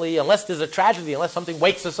 unfortunately, unless there's a tragedy, unless something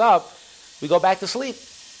wakes us up, we go back to sleep.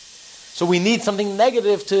 So we need something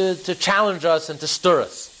negative to challenge us and to stir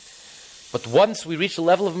us. But once we reach the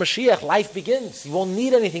level of Mashiach, life begins. You won't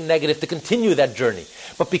need anything negative to continue that journey.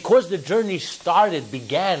 But because the journey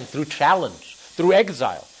began through challenge, through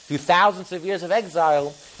exile, through thousands of years of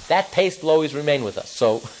exile, that taste will always remain with us.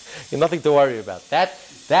 So you have nothing to worry about. That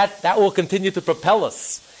will continue to propel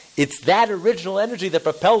us. It's that original energy that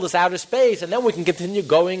propelled us out of space, and then we can continue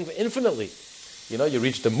going infinitely. You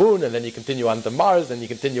reach the moon, and then you continue on to Mars, and you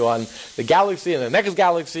continue on the galaxy, and the next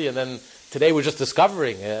galaxy, and then today we're just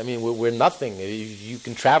discovering. I mean, we're nothing. You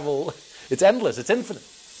can travel. It's endless. It's infinite.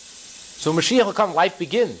 So Mashiach will come, life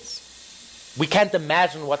begins. We can't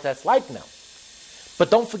imagine what that's like now. But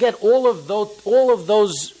don't forget, all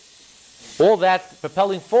that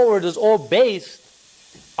propelling forward is all based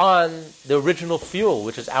on the original fuel,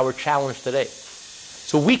 which is our challenge today.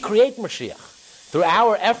 So we create Mashiach through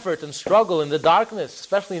our effort and struggle in the darkness,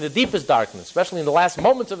 especially in the deepest darkness, especially in the last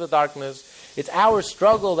moments of the darkness. It's our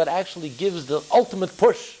struggle that actually gives the ultimate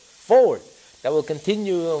push forward that will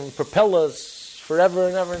continue and propel us forever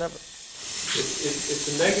and ever and ever. If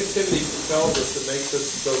the negativity propels us and makes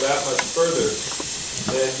us go that much further,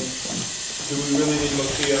 then do we really need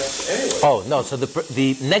Mashiach anyway? Oh, no, so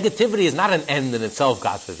the negativity is not an end in itself,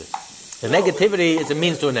 God forbid. The negativity is a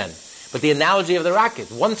means to an end. But the analogy of the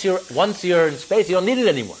rocket, once you're in space, you don't need it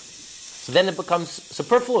anymore. So then it becomes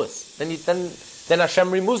superfluous. Then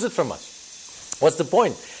Hashem removes it from us. What's the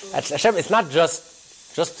point? Hashem, it's not just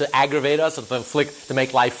to aggravate us or to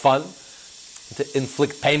make life fun, to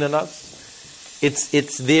inflict pain on us.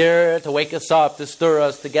 It's there to wake us up, to stir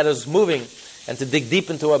us, to get us moving, and to dig deep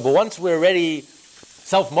into it. But once we're already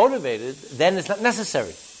self-motivated, then it's not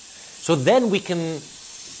necessary. So then we can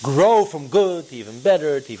grow from good to even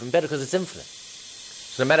better, because it's infinite.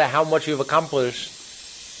 So no matter how much you've accomplished,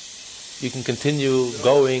 you can continue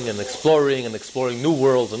going and exploring new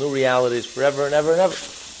worlds and new realities forever and ever and ever.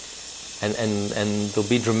 And there'll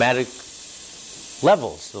be dramatic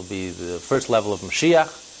levels. There'll be the first level of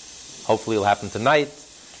Mashiach. Hopefully it'll happen tonight.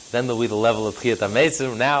 Then there'll be the level of Chiyat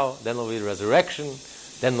HaMesim now. Then there'll be the resurrection.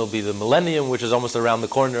 Then there'll be the millennium, which is almost around the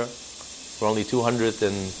corner. We're only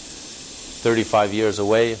 235 years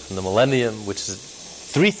away from the millennium, which is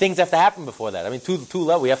 3 things have to happen before that. I mean, two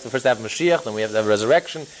levels. We have to first have Mashiach, then we have to have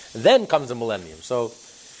resurrection, then comes the millennium. So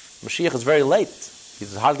Mashiach is very late.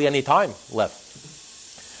 There's hardly any time left.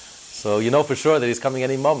 So you know for sure that he's coming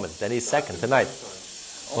any moment, any second, tonight.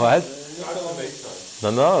 What?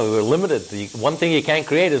 No, we're limited. One thing you can't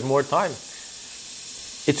create is more time.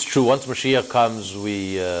 It's true, once Mashiach comes,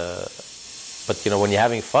 but when you're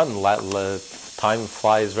having fun, time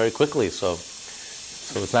flies very quickly, so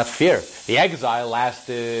it's not fear. The exile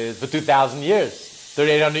lasted for 2,000 years,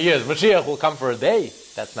 3,800 years. Mashiach will come for a day.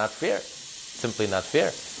 That's not fear. Simply not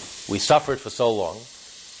fear. We suffered for so long.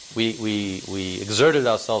 We exerted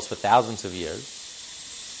ourselves for thousands of years.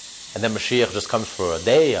 And then Mashiach just comes for a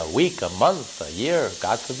day, a week, a month, a year,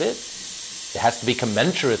 God forbid. It has to be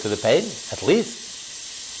commensurate to the pain, at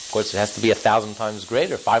least. Of course, it has to be 1,000 times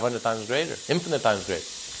greater, 500 times greater, infinite times greater.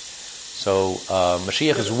 So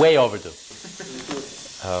Mashiach is way overdue.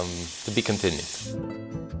 To be continued.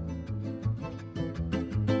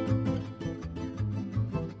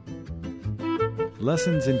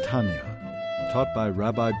 Lessons in Tanya, taught by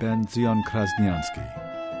Rabbi Ben Zion Krasniansky.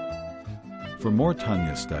 For more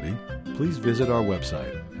Tanya study, please visit our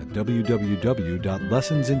website at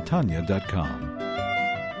www.lessonsintanya.com.